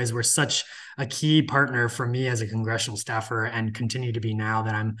 You guys were such a key partner for me as a congressional staffer, and continue to be now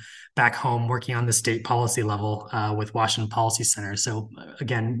that I'm back home working on the state policy level with Washington Policy Center. So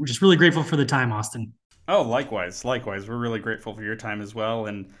again, we're just really grateful for the time, Austin. Oh, likewise. We're really grateful for your time as well,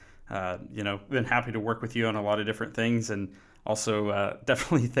 and been happy to work with you on a lot of different things, and also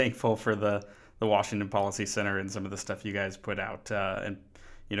definitely thankful for the Washington Policy Center and some of the stuff you guys put out, and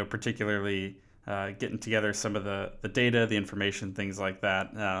particularly getting together some of the data, the information, things like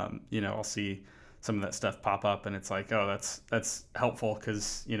that. I'll see some of that stuff pop up, and it's like, oh, that's helpful,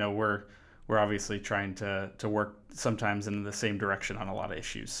 because we're obviously trying to work sometimes in the same direction on a lot of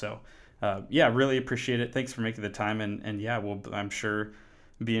issues. So really appreciate it. Thanks for making the time, and we'll, I'm sure,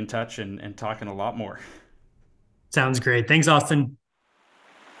 be in touch and talking a lot more. Sounds great. Thanks, Austin.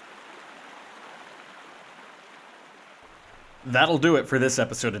 That'll do it for this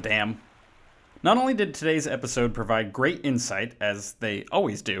episode of Damn. Not only did today's episode provide great insight, as they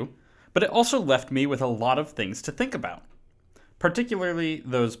always do, but it also left me with a lot of things to think about, particularly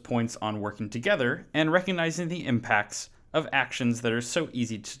those points on working together and recognizing the impacts of actions that are so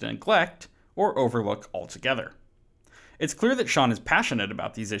easy to neglect or overlook altogether. It's clear that Sean is passionate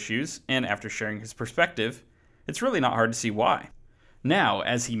about these issues, and after sharing his perspective, it's really not hard to see why. Now,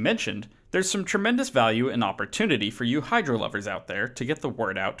 as he mentioned, there's some tremendous value and opportunity for you hydro lovers out there to get the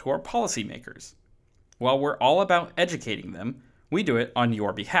word out to our policymakers. While we're all about educating them, we do it on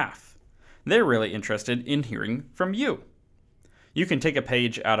your behalf. They're really interested in hearing from you. You can take a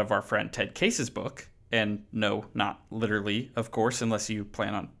page out of our friend Ted Case's book, and no, not literally, of course, unless you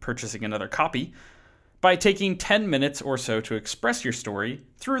plan on purchasing another copy, by taking 10 minutes or so to express your story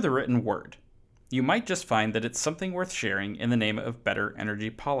through the written word. You might just find that it's something worth sharing in the name of better energy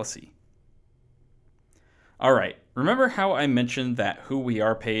policy. Alright, remember how I mentioned that Who We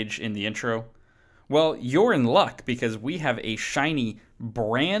Are page in the intro? Well, you're in luck, because we have a shiny,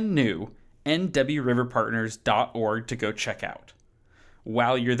 brand new nwriverpartners.org to go check out.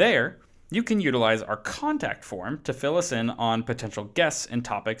 While you're there, you can utilize our contact form to fill us in on potential guests and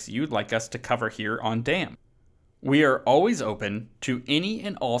topics you'd like us to cover here on DAM. We are always open to any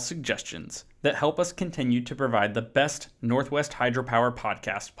and all suggestions that help us continue to provide the best Northwest hydropower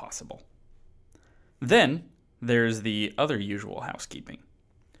podcast possible. Then, there's the other usual housekeeping.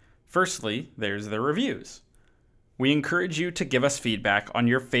 Firstly, there's the reviews. We encourage you to give us feedback on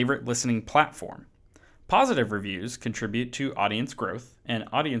your favorite listening platform. Positive reviews contribute to audience growth, and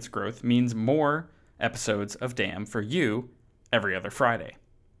audience growth means more episodes of Damn for you every other Friday.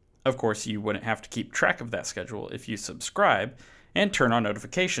 Of course, you wouldn't have to keep track of that schedule if you subscribe and turn on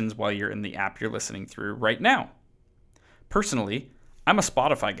notifications while you're in the app you're listening through right now. Personally, I'm a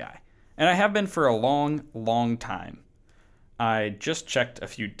Spotify guy, and I have been for a long, long time. I just checked a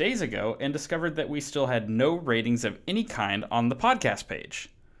few days ago and discovered that we still had no ratings of any kind on the podcast page.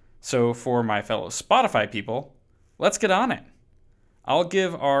 So for my fellow Spotify people, let's get on it. I'll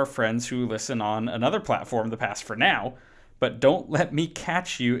give our friends who listen on another platform the pass for now, but don't let me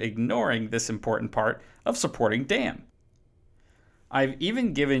catch you ignoring this important part of supporting Damn. I've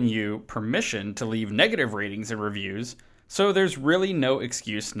even given you permission to leave negative ratings and reviews, so there's really no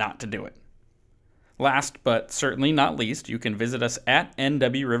excuse not to do it. Last but certainly not least, you can visit us at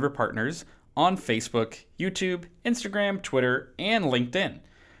NW River Partners on Facebook, YouTube, Instagram, Twitter, and LinkedIn.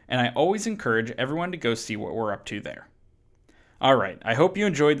 And I always encourage everyone to go see what we're up to there. All right, I hope you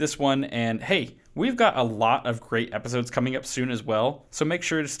enjoyed this one, and hey, we've got a lot of great episodes coming up soon as well, so make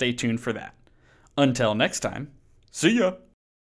sure to stay tuned for that. Until next time, see ya!